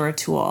project or a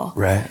tool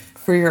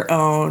for your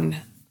own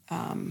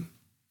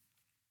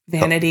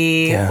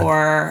vanity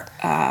or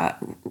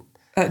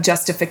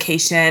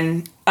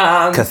justification.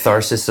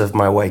 Catharsis of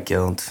my white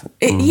guilt.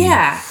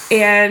 Yeah.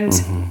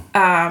 And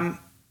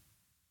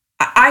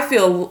I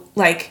feel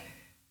like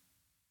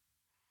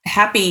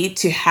happy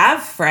to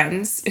have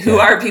friends who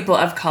are people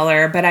of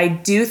color, but I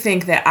do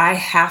think that I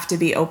have to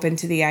be open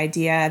to the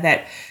idea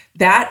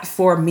that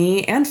for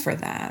me and for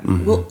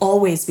them will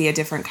always be a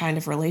different kind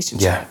of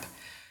relationship.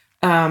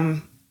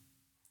 And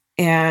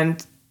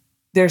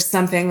there's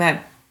something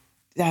that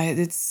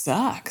it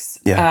sucks.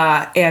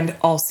 And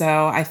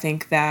also I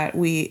think that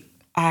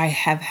I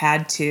have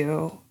had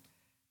to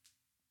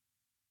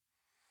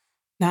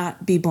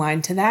not be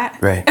blind to that.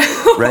 Right.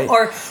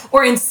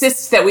 or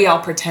insist that we all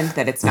pretend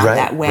that it's not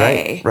that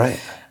way.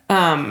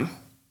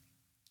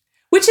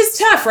 Which is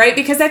tough, right?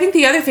 Because I think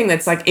the other thing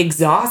that's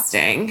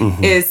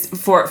exhausting is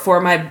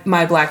for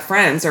my Black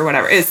friends or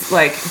whatever is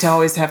to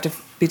always have to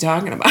be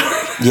talking about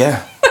it.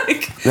 Yeah.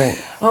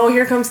 Oh,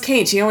 here comes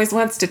Kate. She always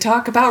wants to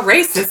talk about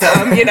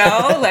racism,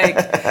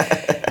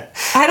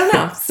 I don't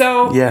know.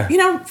 So,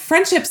 Yeah.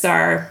 Friendships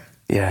are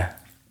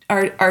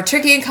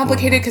tricky and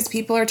complicated because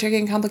people are tricky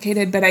and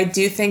complicated. But I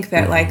do think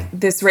that like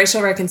this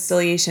racial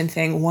reconciliation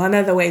thing, one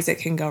of the ways it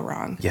can go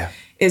wrong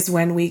is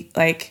when we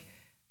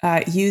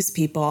use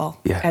people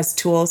as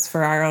tools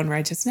for our own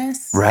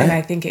righteousness. Right. And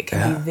I think it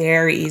can be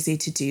very easy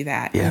to do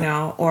that,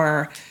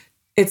 or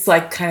it's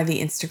like kind of the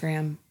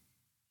Instagram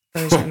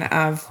version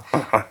of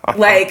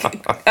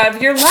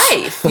your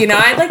life.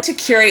 I'd like to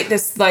curate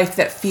this life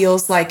that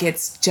feels like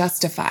it's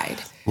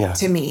justified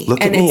to me.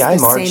 Look at me. I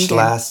marched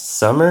last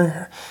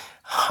summer.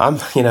 I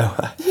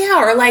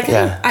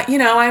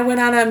went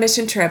on a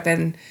mission trip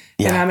and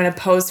I'm going to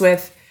pose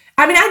with,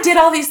 I did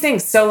all these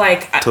things. So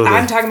totally.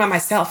 I'm talking about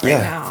myself right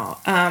now.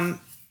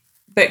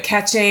 But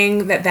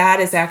catching that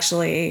is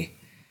actually,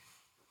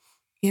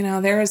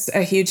 there's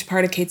a huge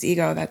part of Kate's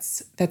ego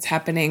that's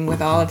happening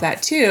with all of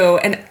that too.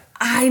 And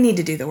I need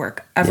to do the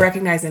work of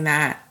recognizing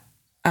that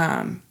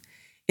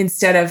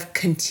instead of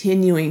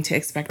continuing to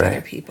expect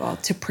other people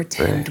to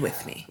pretend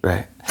with me.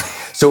 Right.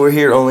 So we're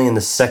here only in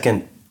the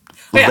second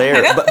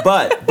layer,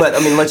 but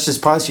let's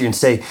just pause here and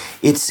say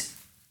it's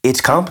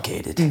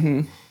complicated.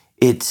 Mm-hmm.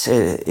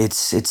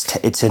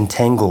 It's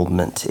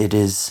entanglement. It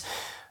is,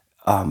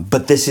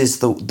 but this is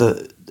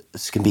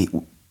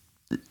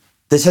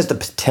this has the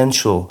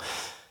potential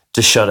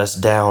to shut us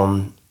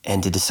down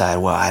and to decide,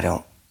 well, I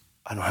don't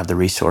have the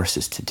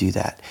resources to do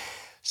that.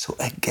 So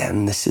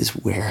again, this is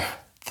where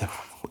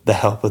the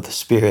help of the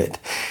Spirit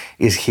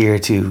is here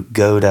to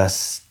goad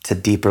us to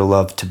deeper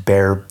love, to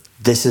bear.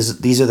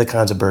 These are the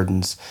kinds of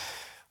burdens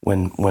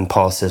when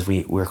Paul says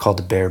we're called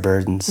to bear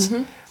burdens,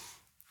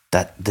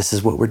 that this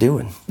is what we're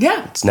doing.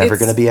 Yeah. It's never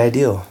going to be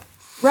ideal.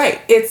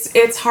 Right.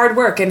 It's hard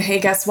work. And hey,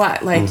 guess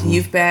what?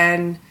 You've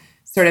been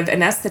sort of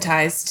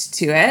anesthetized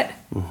to it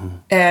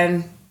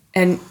and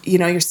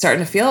you're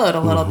starting to feel it a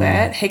little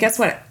bit. Hey, guess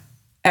what?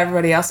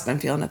 Everybody else has been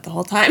feeling it the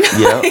whole time.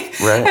 Yeah,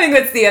 right. I think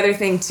that's the other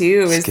thing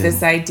too, is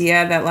this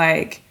idea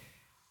that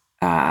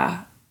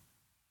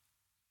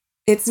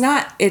it's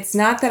not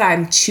that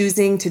I'm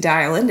choosing to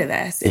dial into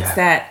this.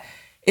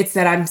 It's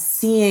that I'm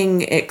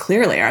seeing it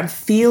clearly. Or I'm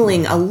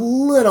feeling a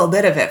little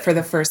bit of it for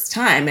the first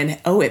time, and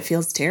it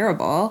feels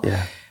terrible.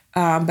 Yeah.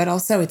 But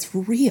also it's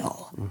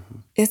real.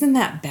 Isn't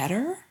that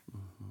better?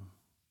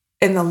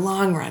 In the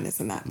long run,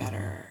 isn't that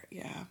better?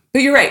 Yeah.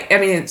 But you're right.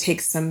 It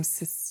takes some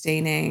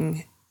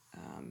sustaining,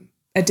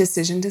 a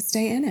decision to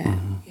stay in it.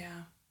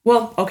 Yeah.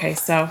 Well, okay.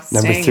 So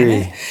Number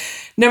 3.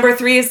 Number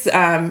 3 is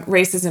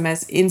racism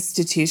as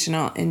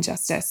institutional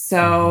injustice.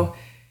 So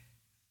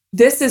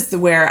this is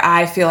where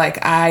I feel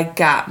like I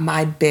got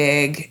my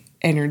big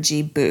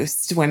energy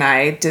boost when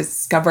I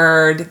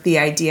discovered the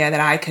idea that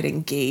I could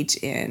engage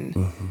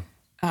in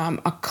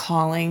a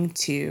calling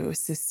to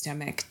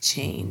systemic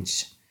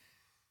change.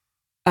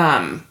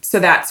 So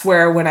that's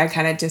where when I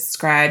kind of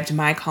described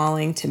my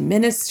calling to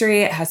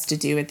ministry, it has to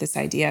do with this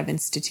idea of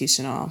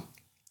institutional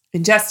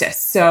injustice.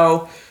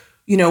 So,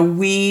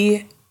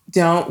 we're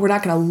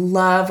not going to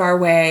love our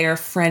way or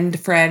friend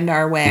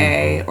our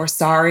way or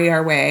sorry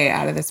our way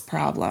out of this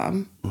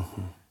problem.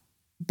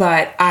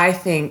 But I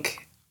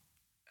think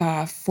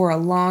for a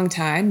long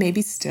time,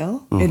 maybe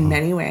still in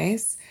many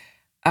ways,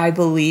 I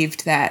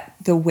believed that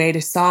the way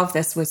to solve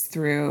this was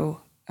through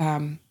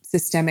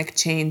systemic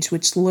change,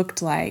 which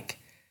looked like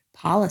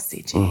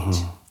policy change.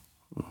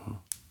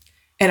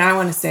 And I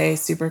want to say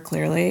super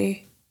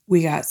clearly,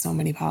 we got so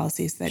many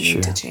policies that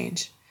need to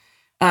change.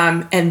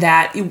 And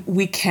that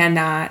we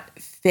cannot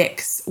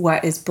fix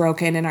what is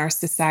broken in our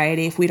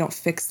society if we don't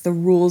fix the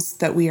rules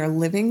that we are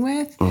living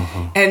with.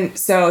 And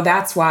so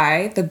that's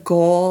why the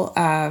goal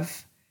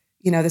of,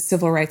 the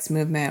civil rights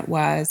movement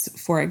was,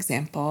 for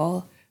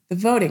example, the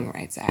Voting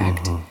Rights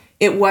Act.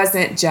 It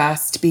wasn't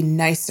just be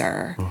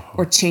nicer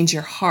or change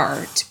your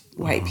heart,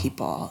 white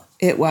people.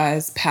 It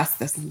was pass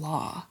this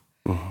law.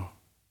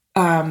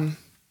 And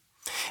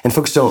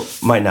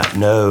folks might not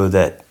know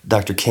that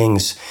Dr.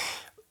 King's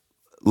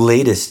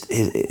latest,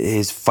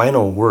 his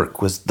final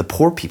work was the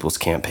Poor People's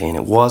Campaign.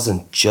 It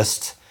wasn't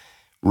just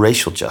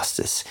racial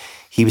justice.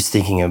 He was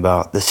thinking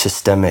about the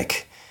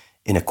systemic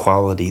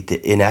inequality,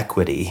 the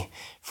inequity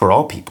for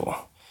all people.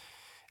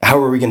 How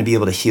are we going to be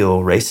able to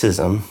heal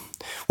racism?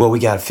 Well, we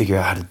got to figure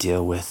out how to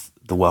deal with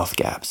the wealth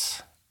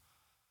gaps.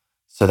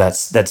 So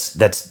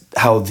that's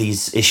how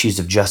these issues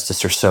of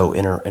justice are so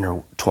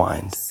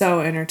intertwined.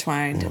 So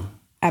intertwined.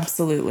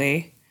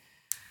 Absolutely.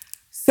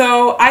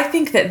 So I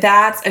think that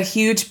that's a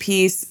huge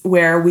piece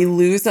where we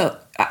lose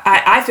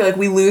I feel like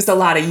we lose a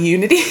lot of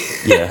unity.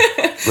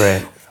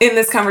 Right. In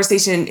this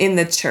conversation in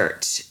the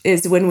church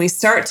is when we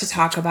start to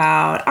talk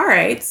about, all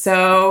right,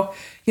 so,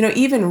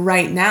 even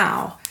right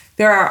now,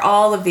 there are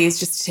all of these,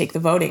 just to take the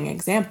voting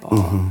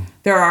example,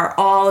 there are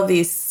all of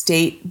these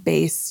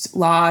state-based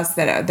laws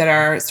that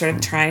are sort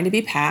of trying to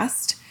be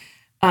passed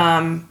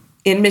in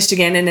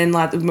Michigan and in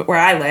where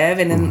I live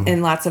and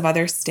in lots of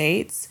other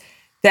states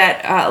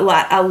that a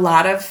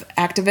lot of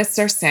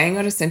activists are saying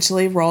would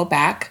essentially roll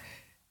back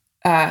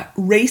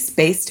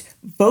race-based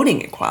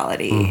voting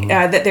equality,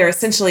 that they're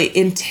essentially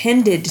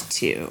intended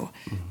to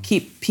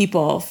keep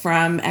people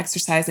from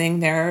exercising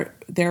their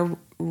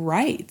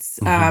rights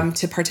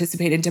to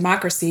participate in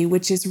democracy,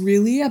 which is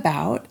really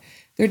about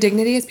their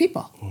dignity as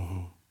people.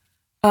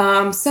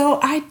 So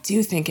I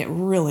do think it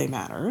really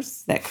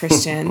matters that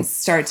Christians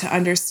start to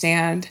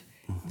understand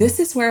this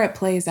is where it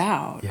plays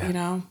out, you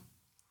know?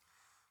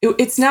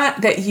 It's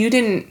not that you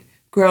didn't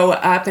grow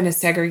up in a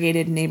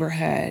segregated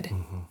neighborhood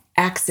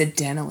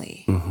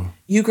accidentally.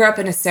 You grew up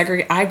in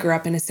I grew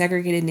up in a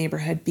segregated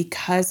neighborhood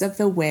because of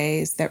the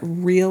ways that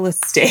real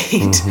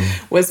estate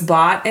was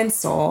bought and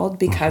sold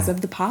because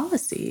of the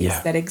policies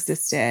that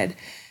existed.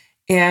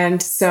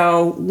 And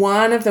so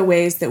one of the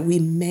ways that we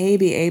may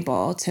be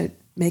able to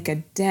make a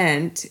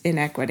dent in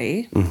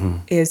equity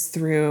is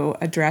through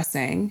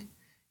addressing,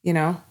 you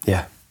know?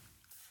 Yeah.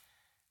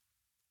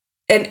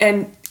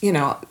 And you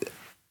know,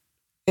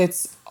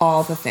 it's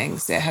all the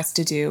things. It has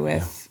to do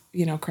with,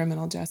 you know,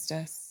 criminal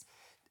justice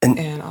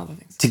and all the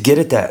things. To get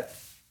at that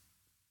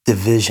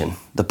division,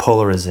 the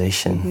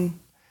polarization,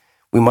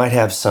 we might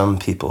have some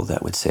people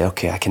that would say,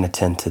 okay, I can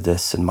attend to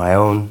this in my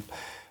own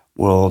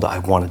world. I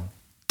want to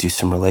do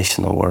some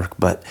relational work.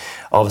 But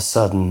all of a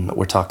sudden,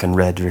 we're talking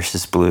red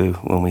versus blue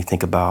when we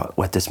think about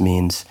what this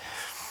means.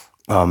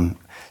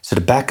 So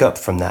to back up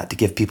from that, to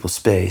give people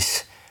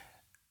space,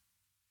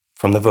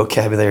 from the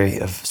vocabulary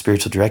of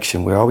spiritual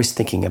direction, we're always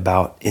thinking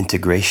about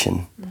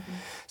integration.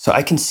 So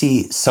I can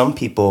see some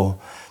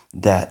people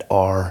that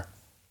are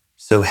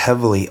so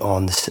heavily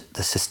on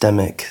the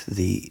systemic,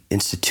 the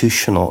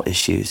institutional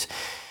issues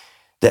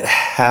that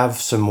have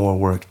some more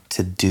work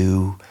to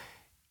do,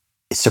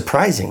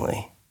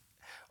 surprisingly,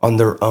 on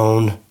their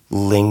own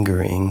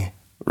lingering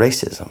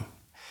racism.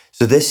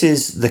 So this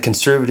is the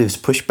conservatives'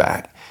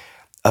 pushback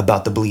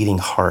about the bleeding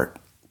heart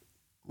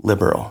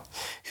liberal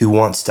who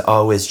wants to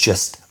always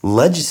just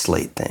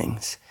legislate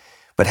things,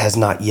 but has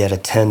not yet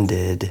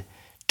attended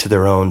to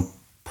their own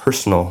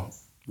personal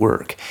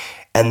work.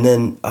 And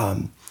then,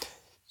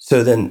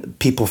 so then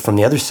people from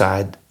the other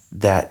side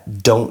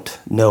that don't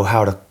know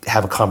how to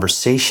have a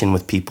conversation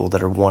with people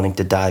that are wanting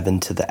to dive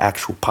into the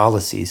actual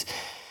policies,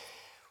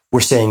 we're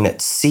saying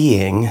that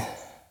seeing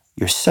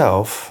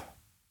yourself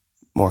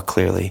more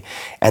clearly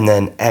and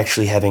then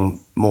actually having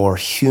more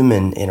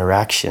human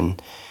interaction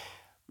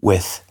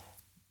with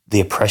the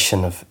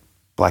oppression of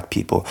Black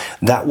people,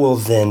 that will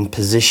then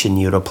position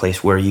you at a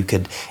place where you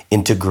could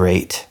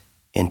integrate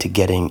into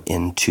getting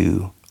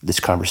into this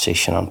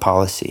conversation on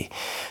policy.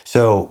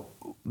 So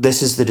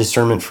this is the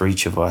discernment for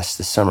each of us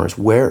this summer is,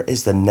 where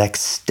is the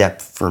next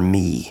step for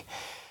me?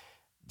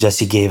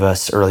 Jesse gave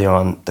us early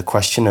on the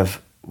question of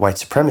white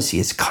supremacy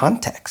is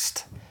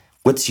context.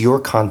 What's your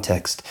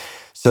context?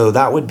 So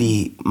that would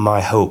be my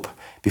hope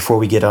before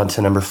we get on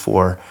to number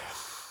 4.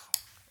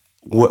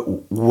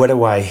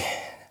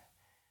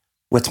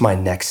 What's my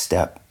next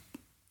step?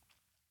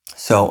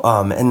 So,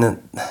 and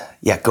then,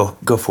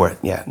 go for it.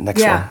 Yeah,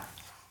 next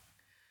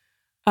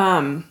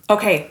one.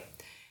 Okay.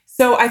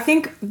 So I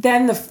think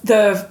then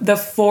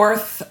the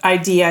fourth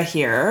idea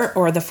here,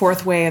 or the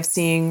fourth way of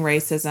seeing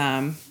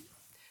racism,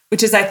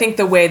 which is I think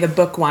the way the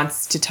book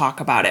wants to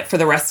talk about it for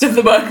the rest of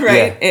the book,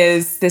 right?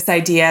 Is this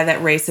idea that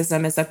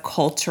racism is a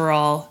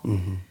cultural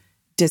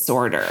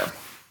disorder,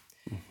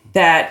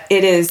 that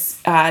it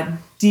is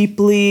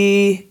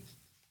deeply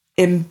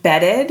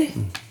embedded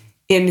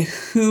in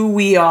who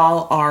we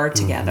all are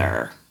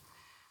together.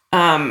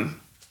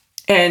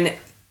 And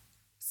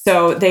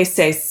so they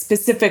say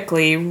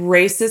specifically,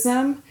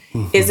 racism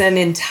is an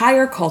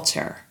entire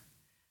culture,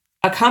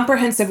 a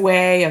comprehensive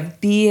way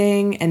of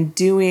being and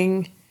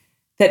doing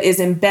that is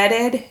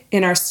embedded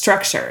in our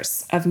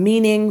structures of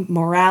meaning,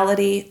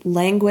 morality,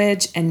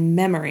 language, and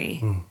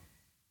memory,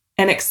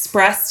 and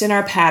expressed in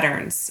our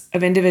patterns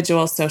of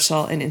individual,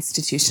 social, and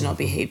institutional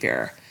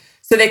behavior.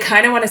 So they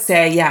kind of want to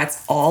say,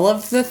 it's all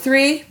of the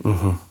three.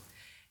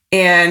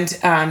 And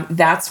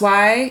that's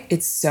why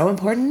it's so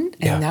important,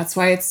 and that's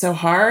why it's so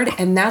hard,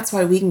 and that's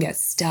why we can get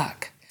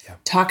stuck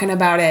talking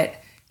about it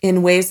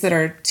in ways that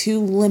are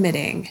too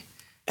limiting,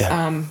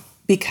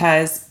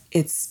 because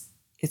it's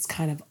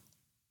kind of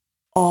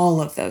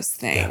all of those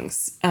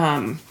things.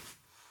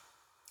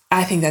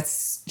 I think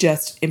that's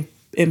just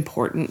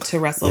important to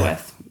wrestle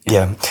with.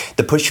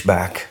 The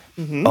pushback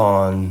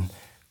on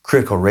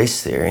critical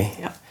race theory,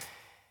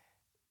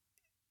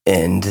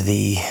 and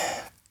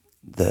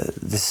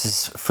this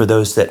is for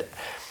those that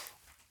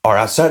are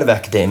outside of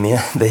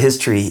academia, the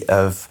history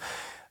of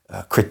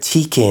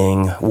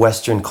critiquing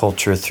Western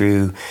culture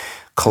through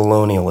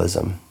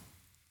colonialism.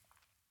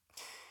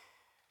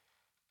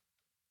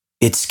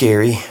 It's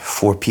scary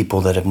for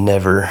people that have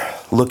never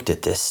looked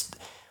at this.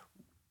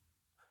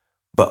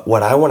 But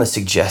what I want to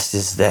suggest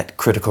is that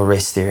critical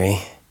race theory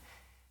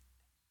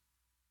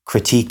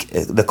critique,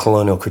 the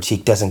colonial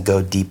critique, doesn't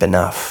go deep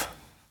enough.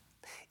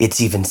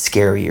 It's even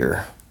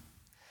scarier.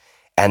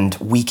 And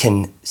we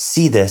can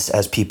see this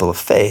as people of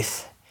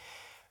faith.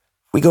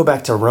 We go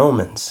back to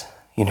Romans,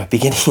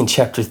 beginning in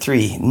chapter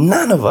 3,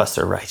 none of us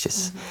are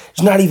righteous.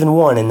 There's not even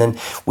one. And then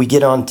we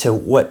get on to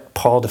what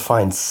Paul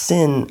defines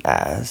sin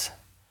as.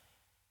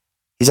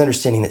 He's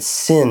understanding that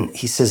sin,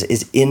 he says,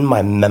 is in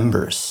my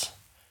members.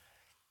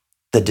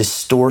 The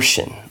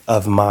distortion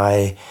of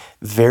my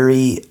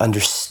very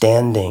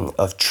understanding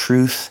of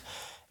truth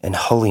and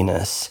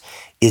holiness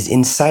is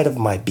inside of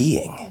my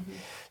being.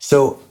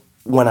 So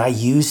when I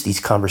use these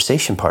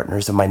conversation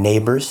partners of my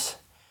neighbors,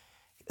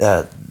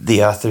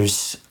 the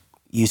authors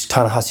use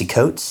Ta-Nehisi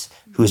Coates,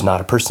 who is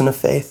not a person of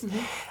faith.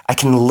 I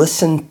can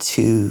listen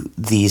to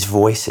these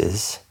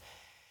voices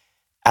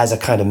as a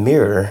kind of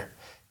mirror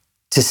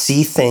to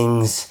see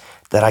things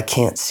that I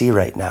can't see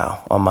right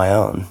now on my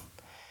own.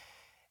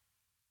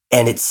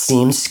 And it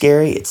seems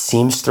scary, it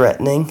seems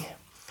threatening,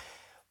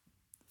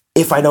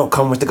 if I don't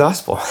come with the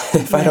gospel,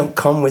 if I don't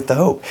come with the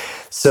hope.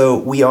 So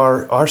we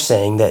are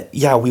saying that,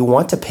 we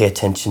want to pay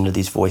attention to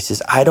these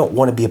voices. I don't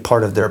want to be a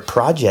part of their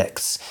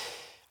projects.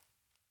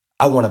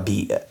 I want to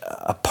be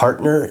a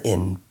partner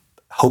in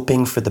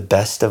hoping for the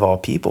best of all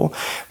people.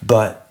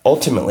 But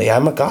ultimately,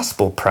 I'm a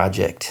gospel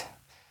project.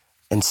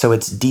 And so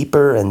it's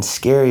deeper and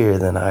scarier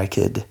than I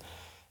could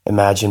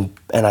imagine.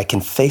 And I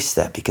can face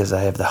that because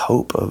I have the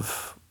hope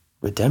of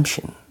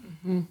redemption.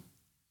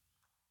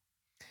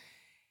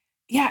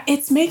 Yeah,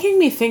 it's making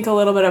me think a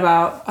little bit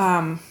about,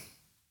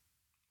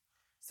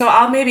 so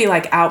I'll maybe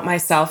out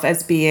myself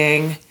as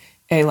being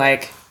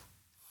a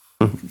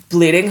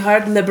bleeding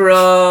heart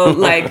liberal,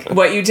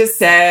 what you just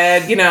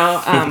said,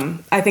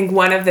 I think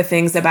one of the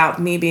things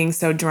about me being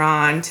so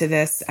drawn to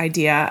this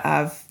idea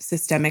of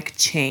systemic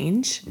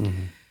change,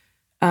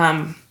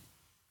 I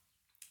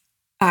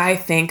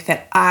think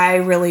that I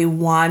really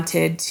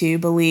wanted to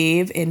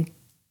believe in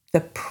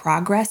the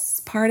progress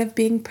part of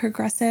being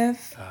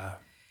progressive.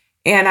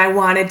 And I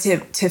wanted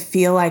to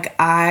feel like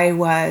I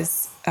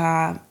was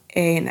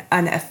an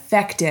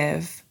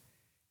effective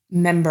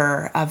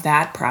member of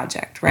that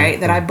project, right?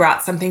 That I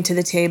brought something to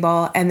the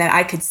table and that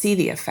I could see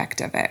the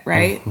effect of it,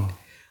 right?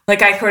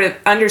 I sort of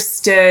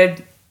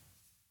understood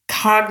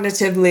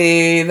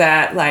cognitively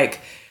that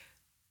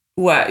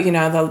what,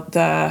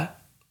 the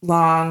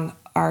long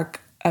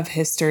arc of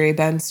history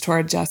bends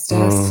toward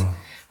justice.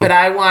 But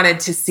I wanted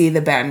to see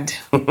the bend.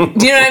 Do you know what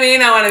I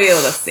mean? I want to be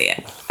able to see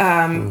it.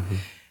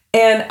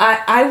 And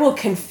I will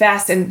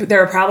confess, and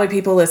there are probably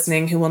people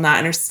listening who will not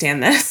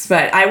understand this,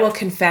 but I will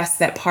confess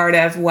that part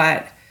of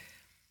what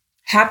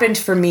happened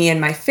for me in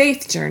my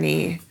faith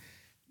journey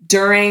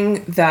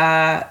during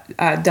the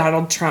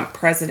Donald Trump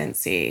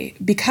presidency,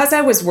 because I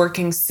was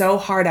working so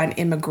hard on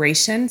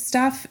immigration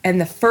stuff,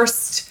 and the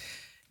first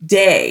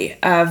day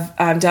of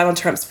Donald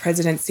Trump's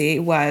presidency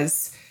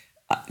was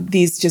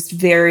these just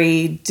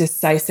very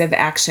decisive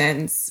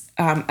actions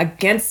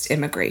against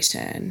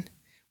immigration,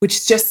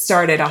 which just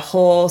started a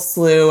whole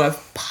slew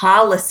of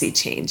policy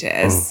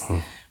changes,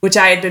 which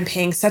I had been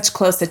paying such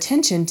close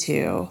attention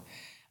to,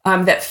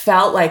 that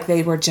felt like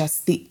they were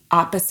just the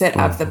opposite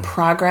of the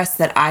progress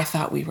that I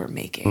thought we were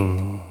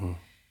making.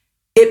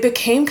 It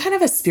became kind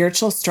of a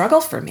spiritual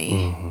struggle for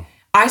me.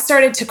 I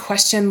started to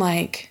question,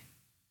 well,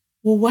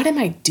 what am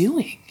I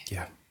doing?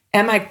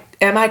 Am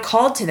I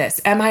called to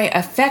this? Am I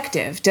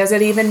effective? Does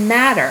it even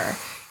matter?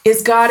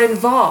 Is God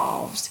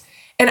involved?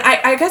 And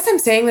I guess I'm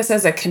saying this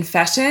as a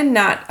confession,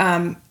 not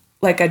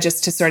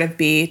just to sort of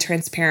be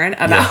transparent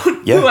about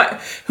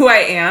who I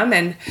am.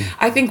 And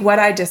I think what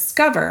I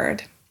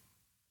discovered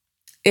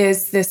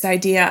is this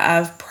idea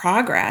of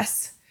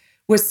progress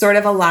was sort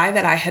of a lie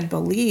that I had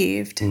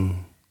believed.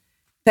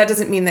 That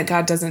doesn't mean that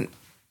God doesn't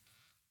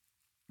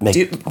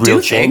do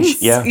change,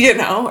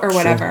 things, or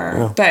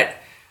whatever. But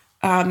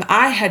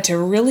I had to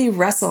really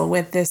wrestle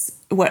with this,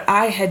 what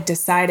I had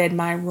decided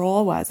my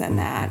role was in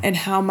that, and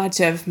how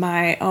much of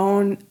my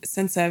own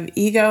sense of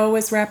ego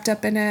was wrapped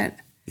up in it.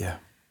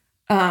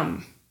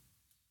 And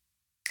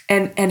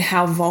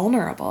how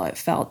vulnerable it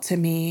felt to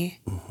me.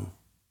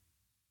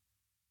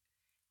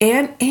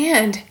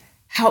 And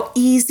how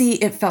easy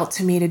it felt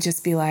to me to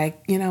just be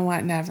like, you know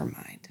what, never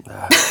mind.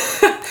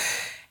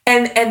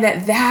 and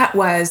that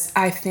was,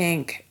 I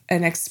think,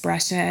 an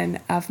expression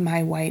of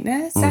my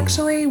whiteness,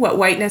 actually. What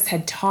whiteness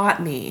had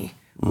taught me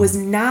was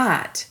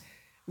not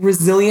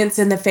resilience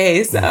in the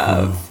face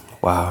of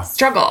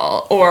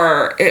struggle,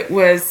 or it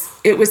was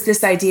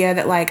this idea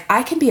that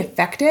I can be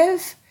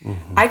effective,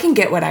 I can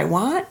get what I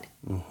want,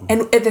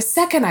 and the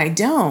second I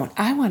don't,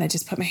 I want to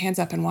just put my hands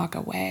up and walk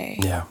away.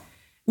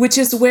 Which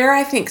is where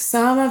I think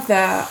some of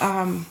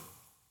the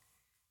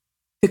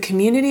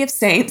community of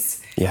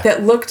saints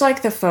that looked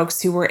like the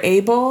folks who were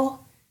able,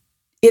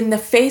 in the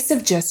face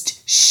of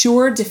just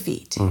sure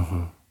defeat,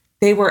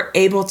 they were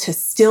able to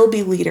still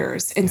be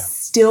leaders and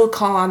still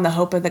call on the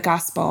hope of the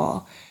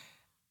gospel.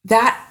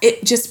 That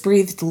it just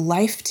breathed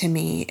life to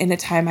me in a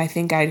time I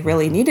think I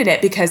really needed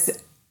it,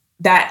 because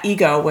that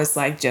ego was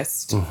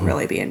just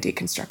really being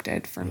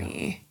deconstructed for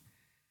me.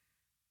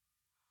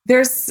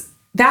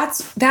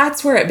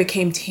 That's where it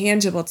became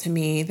tangible to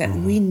me that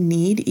we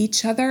need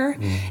each other,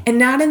 and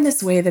not in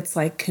this way that's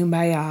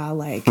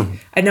kumbaya,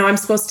 I know I'm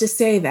supposed to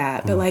say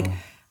that, but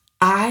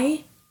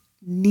I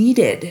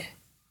needed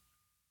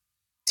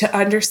to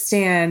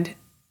understand.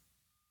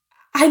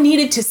 I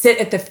needed to sit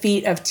at the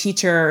feet of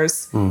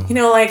teachers,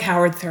 like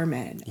Howard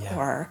Thurman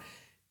or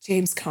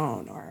James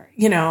Cone or,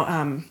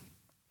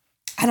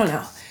 I don't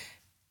know,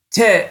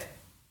 to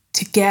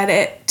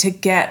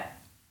get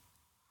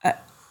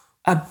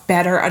a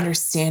better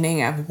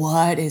understanding of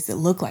what does it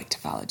look like to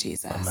follow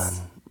Jesus. Amen.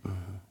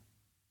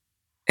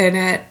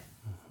 And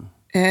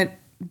it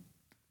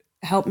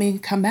helped me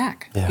come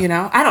back.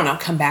 Yeah. I don't know,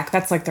 come back.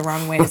 That's like the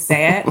wrong way to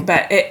say it,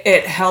 but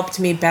it helped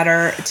me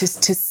better to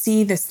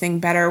see this thing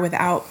better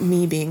without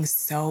me being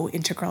so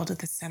integral to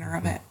the center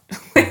of it.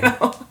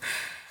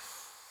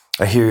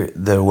 I hear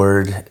the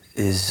word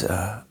is,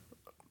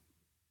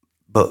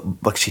 but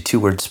actually 2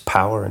 words,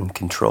 power and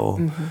control.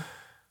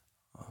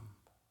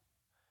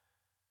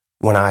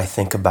 When I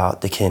think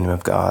about the kingdom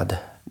of God,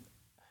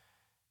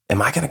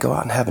 am I going to go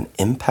out and have an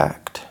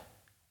impact?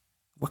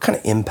 What kind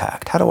of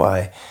impact? How do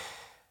I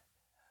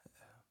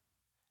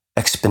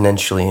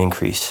exponentially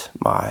increase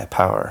my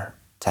power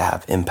to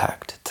have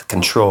impact, to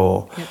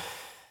control? Yep.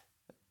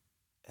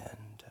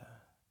 And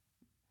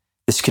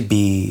this could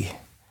be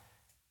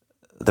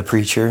the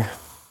preacher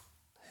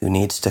who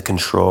needs to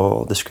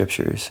control the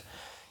scriptures.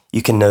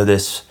 You can know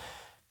this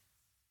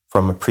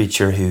from a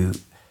preacher who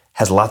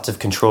has lots of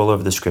control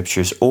over the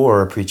scriptures,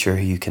 or a preacher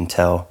who you can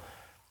tell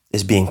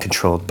is being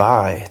controlled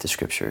by the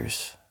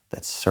scriptures,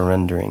 that's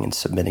surrendering and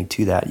submitting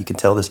to that. You can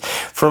tell this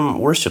from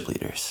worship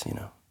leaders,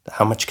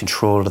 how much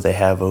control do they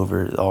have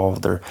over all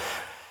of their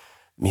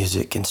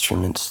music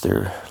instruments,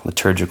 their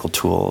liturgical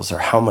tools, or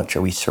how much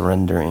are we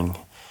surrendering?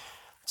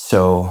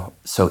 So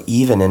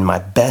even in my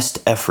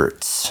best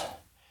efforts, I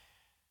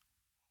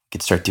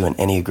could start doing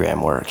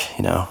Enneagram work,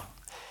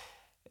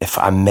 If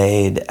I'm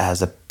made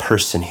as a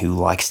person who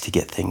likes to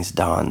get things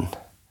done,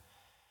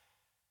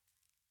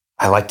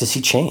 I like to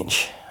see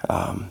change.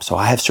 So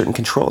I have certain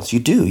controls. You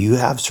do. You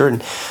have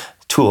certain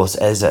tools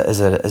as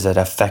an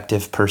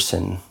effective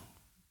person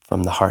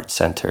from the heart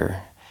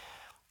center.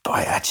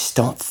 Boy, I just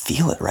don't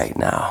feel it right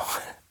now.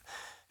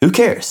 Who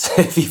cares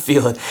if you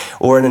feel it?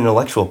 Or an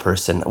intellectual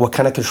person, what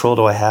kind of control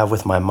do I have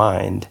with my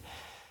mind?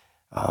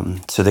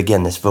 So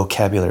again, this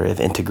vocabulary of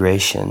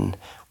integration,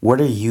 what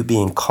are you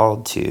being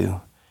called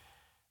to?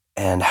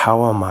 And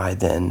how am I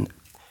then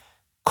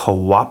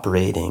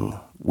cooperating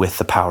with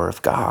the power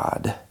of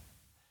God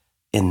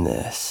in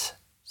this?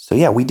 So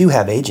yeah, we do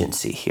have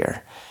agency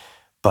here.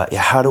 But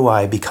how do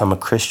I become a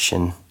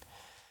Christian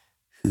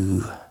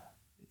who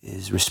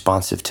is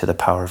responsive to the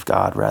power of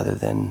God rather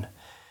than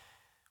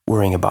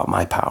worrying about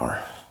my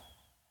power?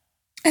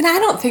 And I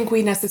don't think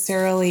we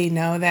necessarily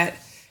know that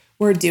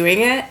we're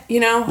doing it,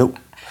 Nope.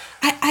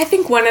 I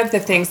think one of the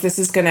things, this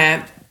is going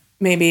to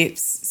maybe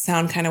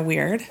sound kind of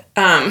weird.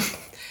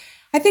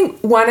 I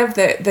think one of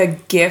the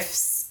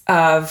gifts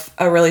of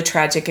a really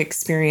tragic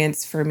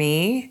experience for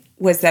me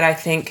was that I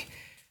think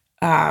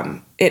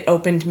it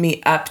opened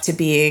me up to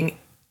being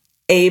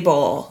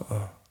able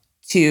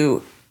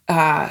to,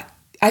 I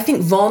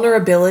think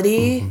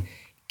vulnerability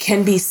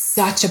can be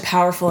such a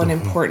powerful and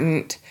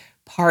important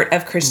part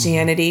of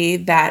Christianity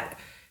that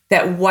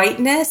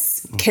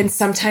whiteness can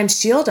sometimes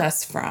shield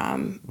us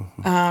from.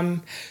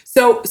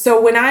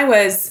 So when I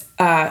was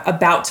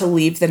about to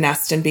leave the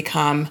nest and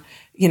become,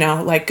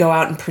 go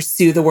out and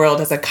pursue the world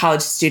as a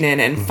college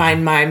student and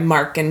find my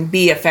mark and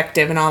be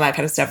effective and all that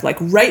kind of stuff, like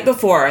right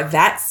before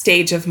that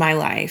stage of my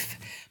life,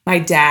 my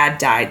dad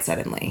died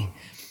suddenly.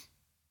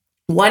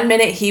 One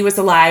minute he was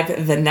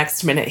alive, the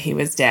next minute he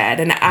was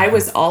dead. And I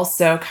was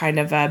also kind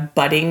of a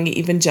budding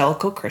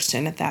evangelical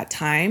Christian at that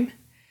time.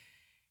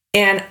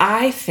 And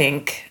I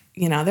think,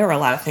 there were a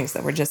lot of things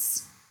that were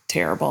just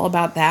terrible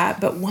about that.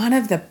 But one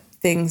of the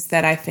things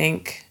that I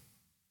think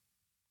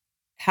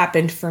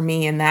happened for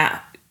me in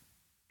that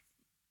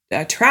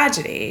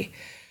tragedy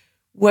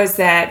was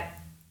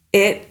that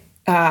it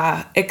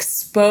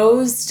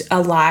exposed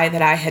a lie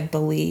that I had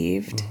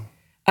believed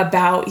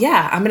about,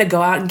 I'm going to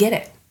go out and get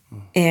it.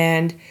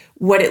 And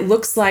what it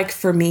looks like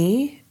for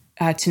me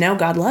to know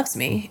God loves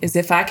me is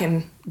if I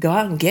can go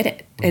out and get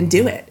it and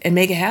do it and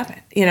make it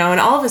happen, and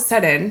all of a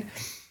sudden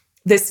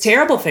this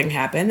terrible thing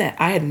happened that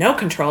I had no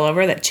control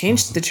over that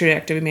changed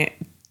the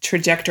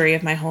trajectory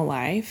of my whole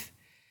life.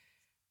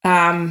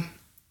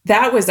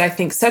 That was, I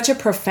think, such a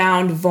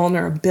profound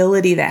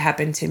vulnerability that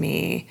happened to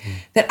me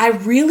that I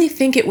really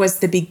think it was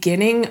the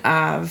beginning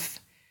of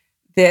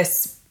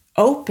this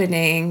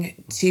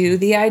opening to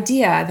the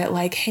idea that,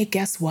 like, hey,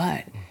 guess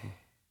what?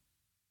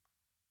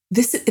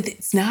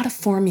 It's not a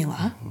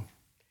formula.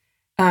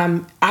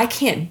 I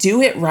can't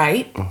do it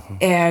right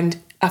and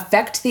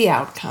affect the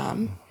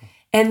outcome.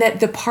 And that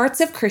the parts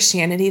of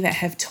Christianity that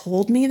have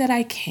told me that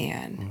I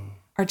can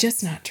are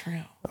just not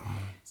true.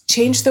 It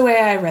changed the way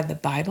I read the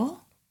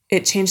Bible.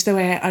 It changed the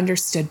way I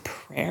understood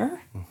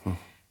prayer.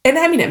 And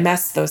I mean, it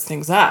messed those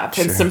things up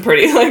in some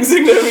pretty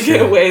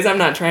significant ways. I'm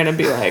not trying to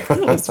be like,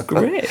 oh, that's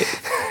great.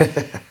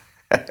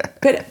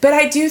 But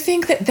I do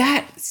think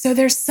so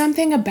there's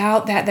something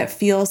about that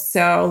feels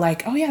so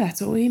like, oh yeah,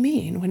 that's what we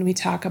mean when we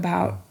talk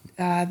about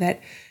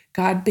that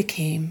God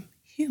became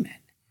human.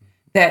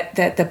 that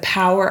the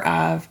power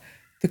of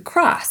the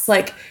cross.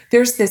 Like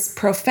there's this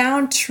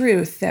profound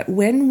truth that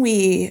when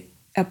we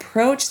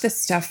approach this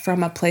stuff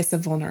from a place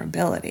of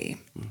vulnerability,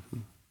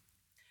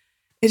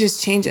 it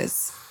just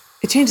changes.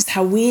 It changes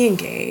how we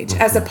engage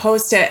as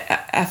opposed to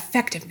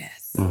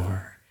effectiveness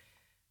or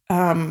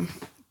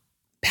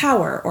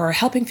power or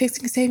helping,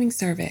 fixing, saving,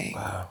 survey.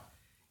 Wow.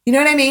 You know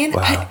what I mean?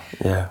 Wow.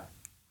 Yeah.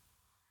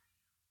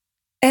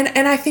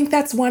 And I think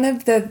that's one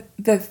of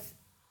the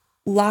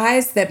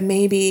lies that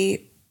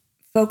maybe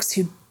folks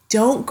who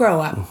don't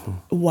grow up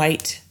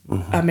white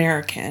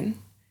American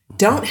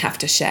don't have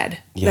to shed,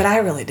 but I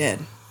really did.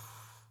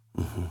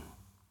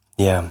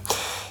 Yeah.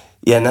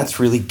 Yeah, and that's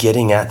really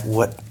getting at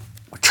what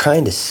we're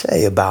trying to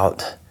say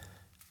about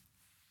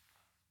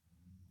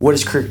what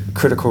is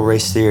critical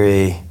race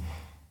theory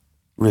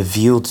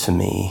revealed to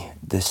me,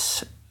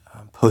 this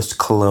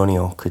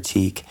post-colonial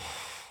critique,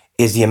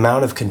 is the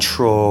amount of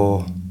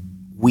control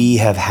we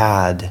have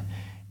had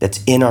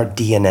that's in our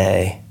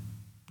DNA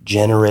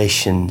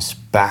generations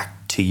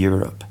back to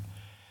Europe.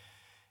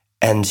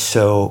 And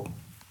so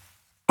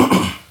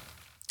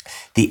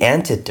the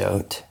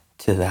antidote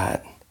to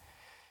that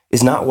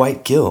is not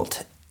white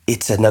guilt.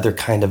 It's another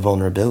kind of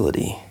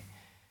vulnerability.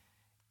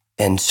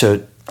 And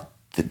so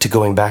to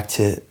going back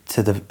to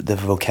the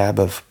vocab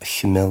of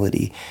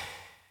humility,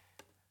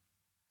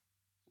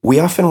 we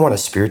often want to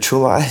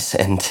spiritualize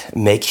and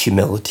make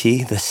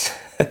humility this,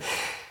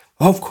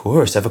 of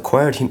course, I've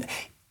acquired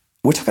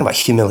we're talking about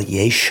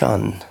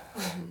humiliation.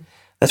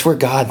 That's where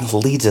God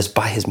leads us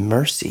by his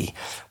mercy,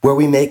 where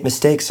we make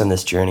mistakes on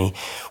this journey,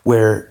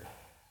 where,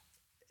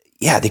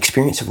 the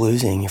experience of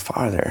losing your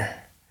father,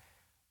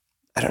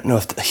 I don't know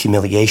if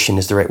humiliation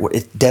is the right word,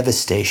 it's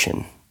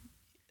devastation.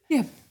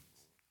 Yeah.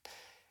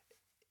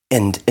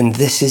 And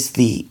this is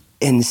the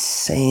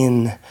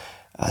insane,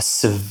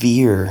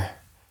 severe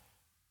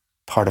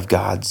part of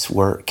God's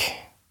work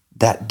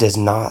that does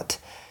not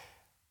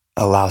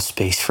allow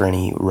space for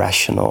any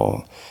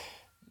rational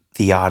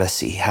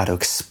theodicy, how to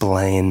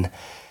explain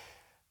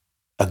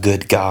a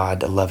good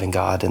God, a loving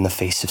God in the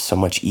face of so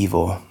much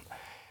evil.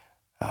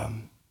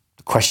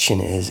 The question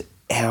is,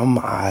 am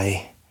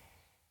I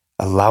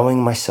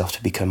allowing myself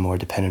to become more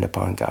dependent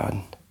upon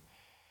God?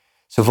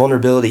 So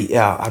vulnerability,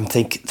 I'm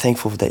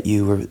thankful that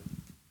you were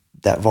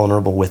that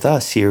vulnerable with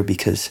us here,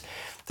 because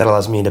that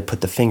allows me to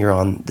put the finger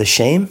on the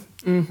shame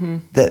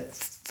that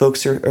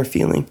folks are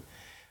feeling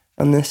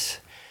on this.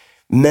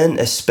 Men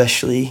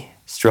especially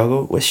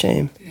struggle with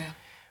shame. Yeah.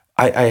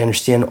 I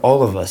understand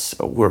all of us,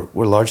 we're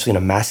largely in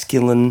a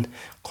masculine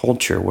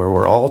culture where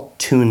we're all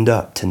tuned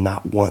up to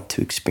not want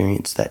to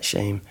experience that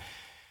shame.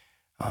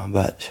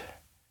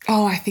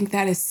 I think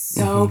that is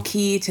so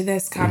key to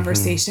this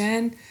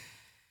conversation.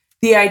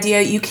 The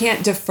idea you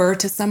can't defer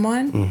to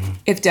someone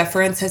if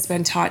deference has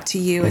been taught to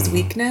you as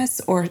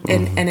weakness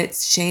and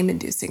it's shame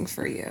inducing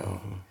for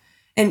you.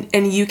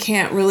 And you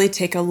can't really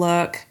take a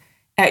look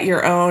at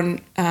your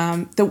own,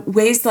 the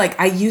ways like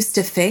I used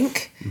to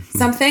think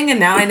something and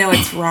now I know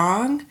it's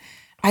wrong.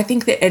 I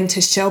think that, and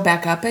to show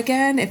back up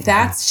again, if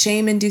that's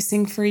shame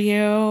inducing for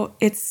you,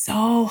 it's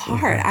so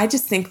hard. I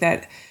just think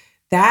that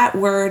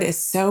word is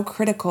so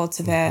critical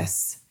to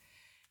this,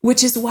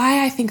 which is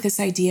why I think this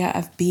idea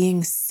of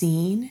being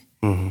seen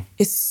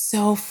is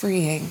so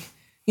freeing.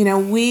 You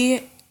know,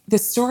 the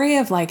story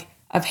of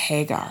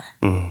Hagar,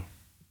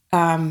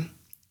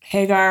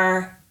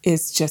 Hagar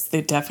is just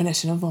the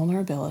definition of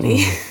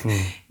vulnerability,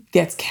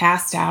 gets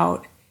cast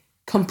out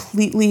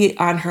completely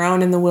on her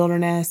own in the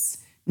wilderness.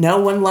 No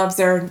one loves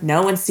her.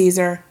 No one sees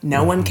her.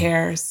 No one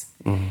cares.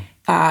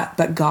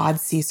 But God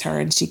sees her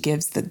and she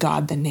gives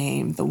God the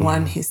name, the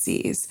one who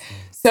sees.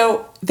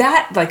 So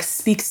that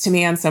speaks to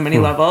me on so many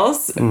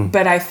levels.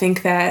 But I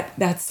think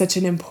that's such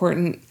an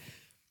important,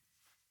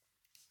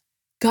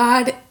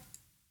 God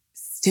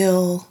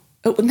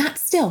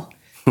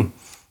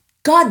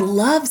God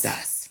loves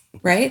us,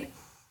 right?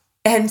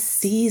 And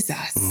sees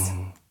us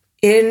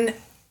in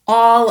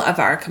all of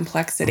our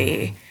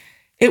complexity.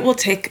 It will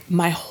take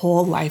my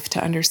whole life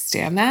to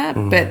understand that.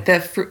 But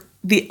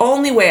the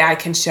only way I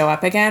can show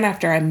up again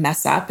after I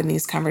mess up in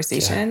these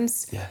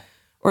conversations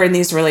or in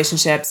these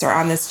relationships or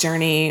on this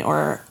journey,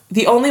 or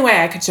the only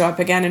way I could show up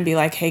again and be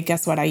like, hey,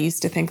 guess what? I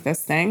used to think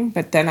this thing,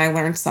 but then I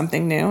learned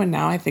something new and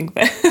now I think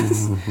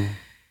this,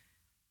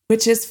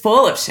 which is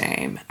full of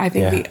shame. I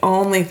think the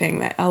only thing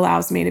that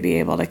allows me to be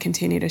able to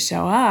continue to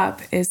show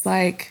up is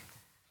I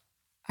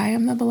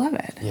am the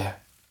beloved. Yeah.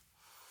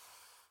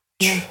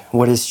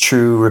 What is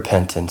true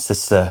repentance?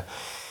 That's the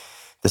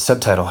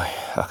subtitle,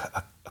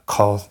 a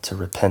call to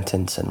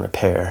repentance and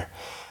repair.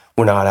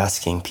 We're not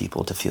asking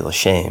people to feel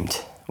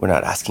ashamed. We're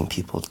not asking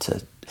people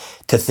to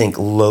think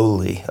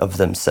lowly of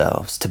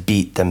themselves, to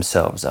beat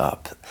themselves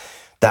up.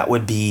 That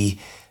would be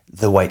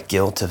the white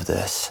guilt of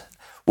this.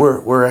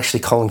 We're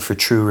actually calling for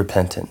true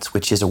repentance,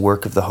 which is a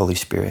work of the Holy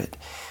Spirit,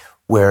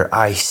 where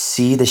I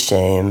see the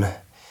shame,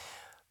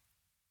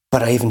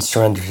 but I even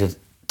surrender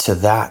to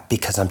that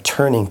because I'm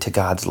turning to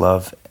God's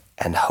love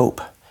and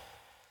hope.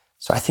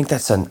 So I think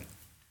that's an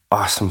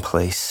awesome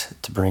place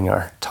to bring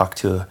our talk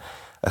to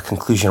a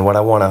conclusion. What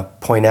I want to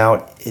point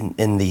out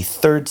in the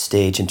third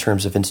stage, in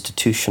terms of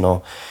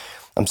institutional,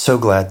 I'm so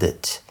glad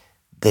that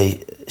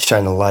they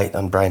shine a light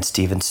on Brian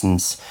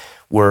Stevenson's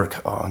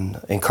work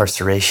on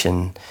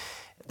incarceration.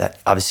 That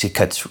obviously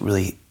cuts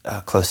really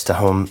close to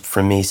home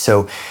for me.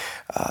 So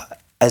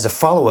as a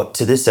follow-up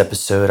to this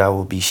episode, I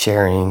will be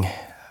sharing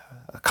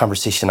a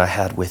conversation I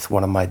had with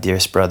one of my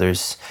dearest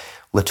brothers,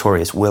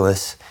 Latorius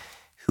Willis,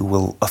 who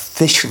will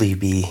officially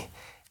be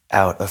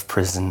out of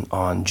prison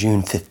on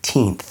June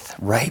 15th,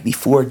 right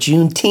before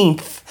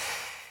Juneteenth.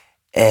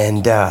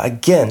 And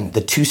again,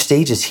 the two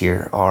stages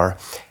here are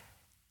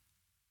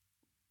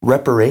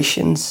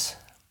reparations.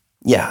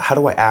 Yeah, how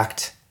do I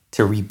act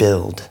to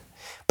rebuild?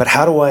 But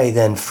how do I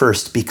then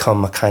first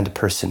become a kind of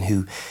person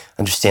who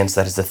understands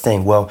that as a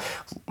thing? Well,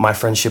 my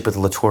friendship with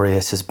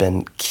Latorius has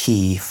been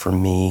key for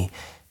me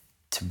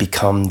to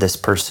become this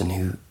person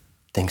who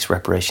thinks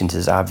reparations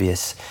is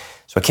obvious.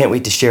 So I can't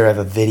wait to share. I have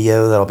a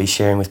video that I'll be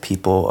sharing with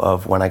people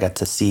of when I got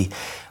to see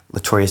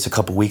Latorius a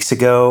couple weeks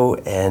ago,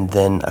 and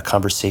then a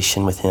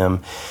conversation with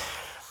him.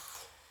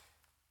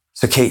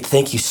 So Kate,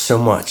 thank you so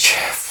much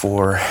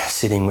for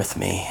sitting with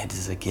me. It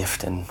is a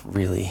gift, and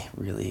really,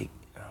 really,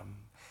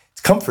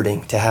 it's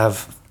comforting to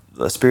have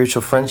a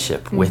spiritual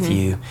friendship with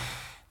you.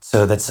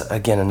 So that's,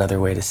 again, another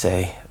way to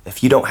say,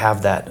 if you don't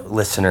have that,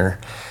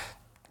 listener,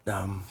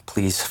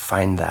 please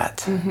find that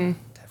to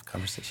have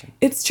conversation.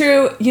 It's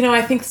true.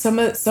 I think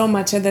so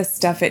much of this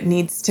stuff,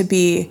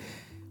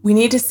 we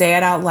need to say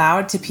it out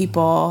loud to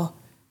people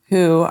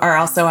who are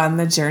also on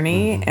the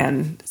journey.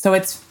 And so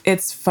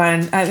it's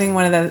fun. I think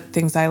one of the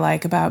things I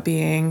like about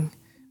being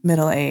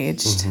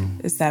middle-aged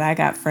is that I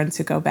got friends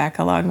who go back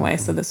a long way.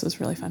 So this was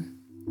really fun.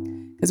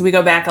 Because we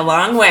go back a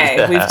long way.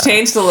 Yeah. We've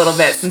changed a little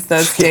bit since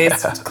those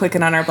days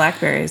clicking on our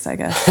Blackberries, I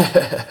guess.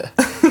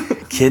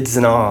 Kids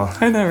and all.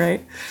 I know,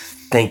 right?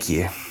 Thank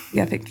you.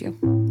 Yeah, thank you.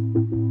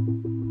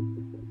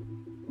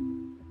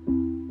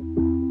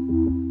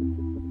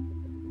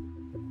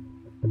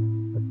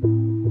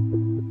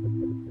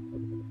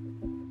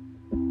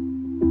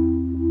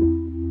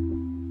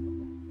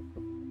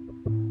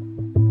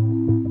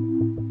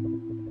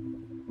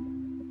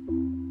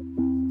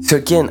 So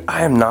again,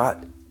 I am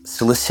not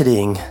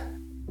soliciting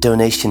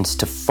donations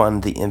to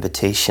fund the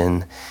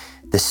invitation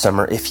this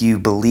summer. If you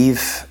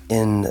believe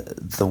in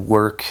the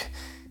work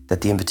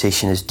that the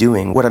invitation is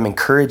doing, what I'm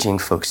encouraging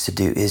folks to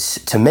do is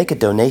to make a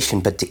donation,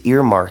 but to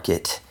earmark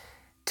it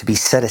to be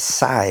set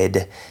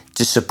aside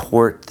to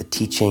support the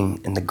teaching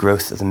and the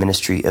growth of the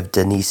ministry of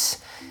Denise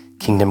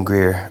Kingdom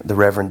Greer, the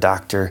Reverend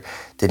Dr.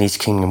 Denise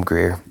Kingdom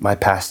Greer, my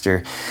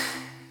pastor.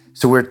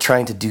 So we're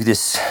trying to do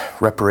this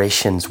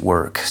reparations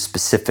work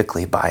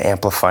specifically by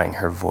amplifying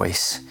her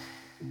voice.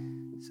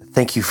 So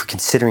thank you for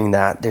considering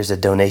that. There's a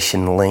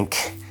donation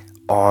link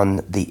on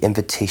the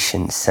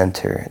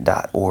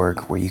invitationcenter.org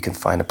where you can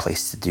find a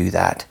place to do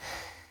that.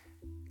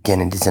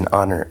 Again, it is an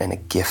honor and a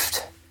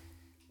gift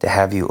to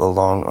have you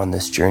along on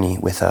this journey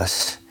with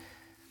us.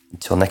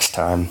 Until next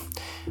time,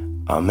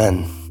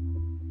 amen.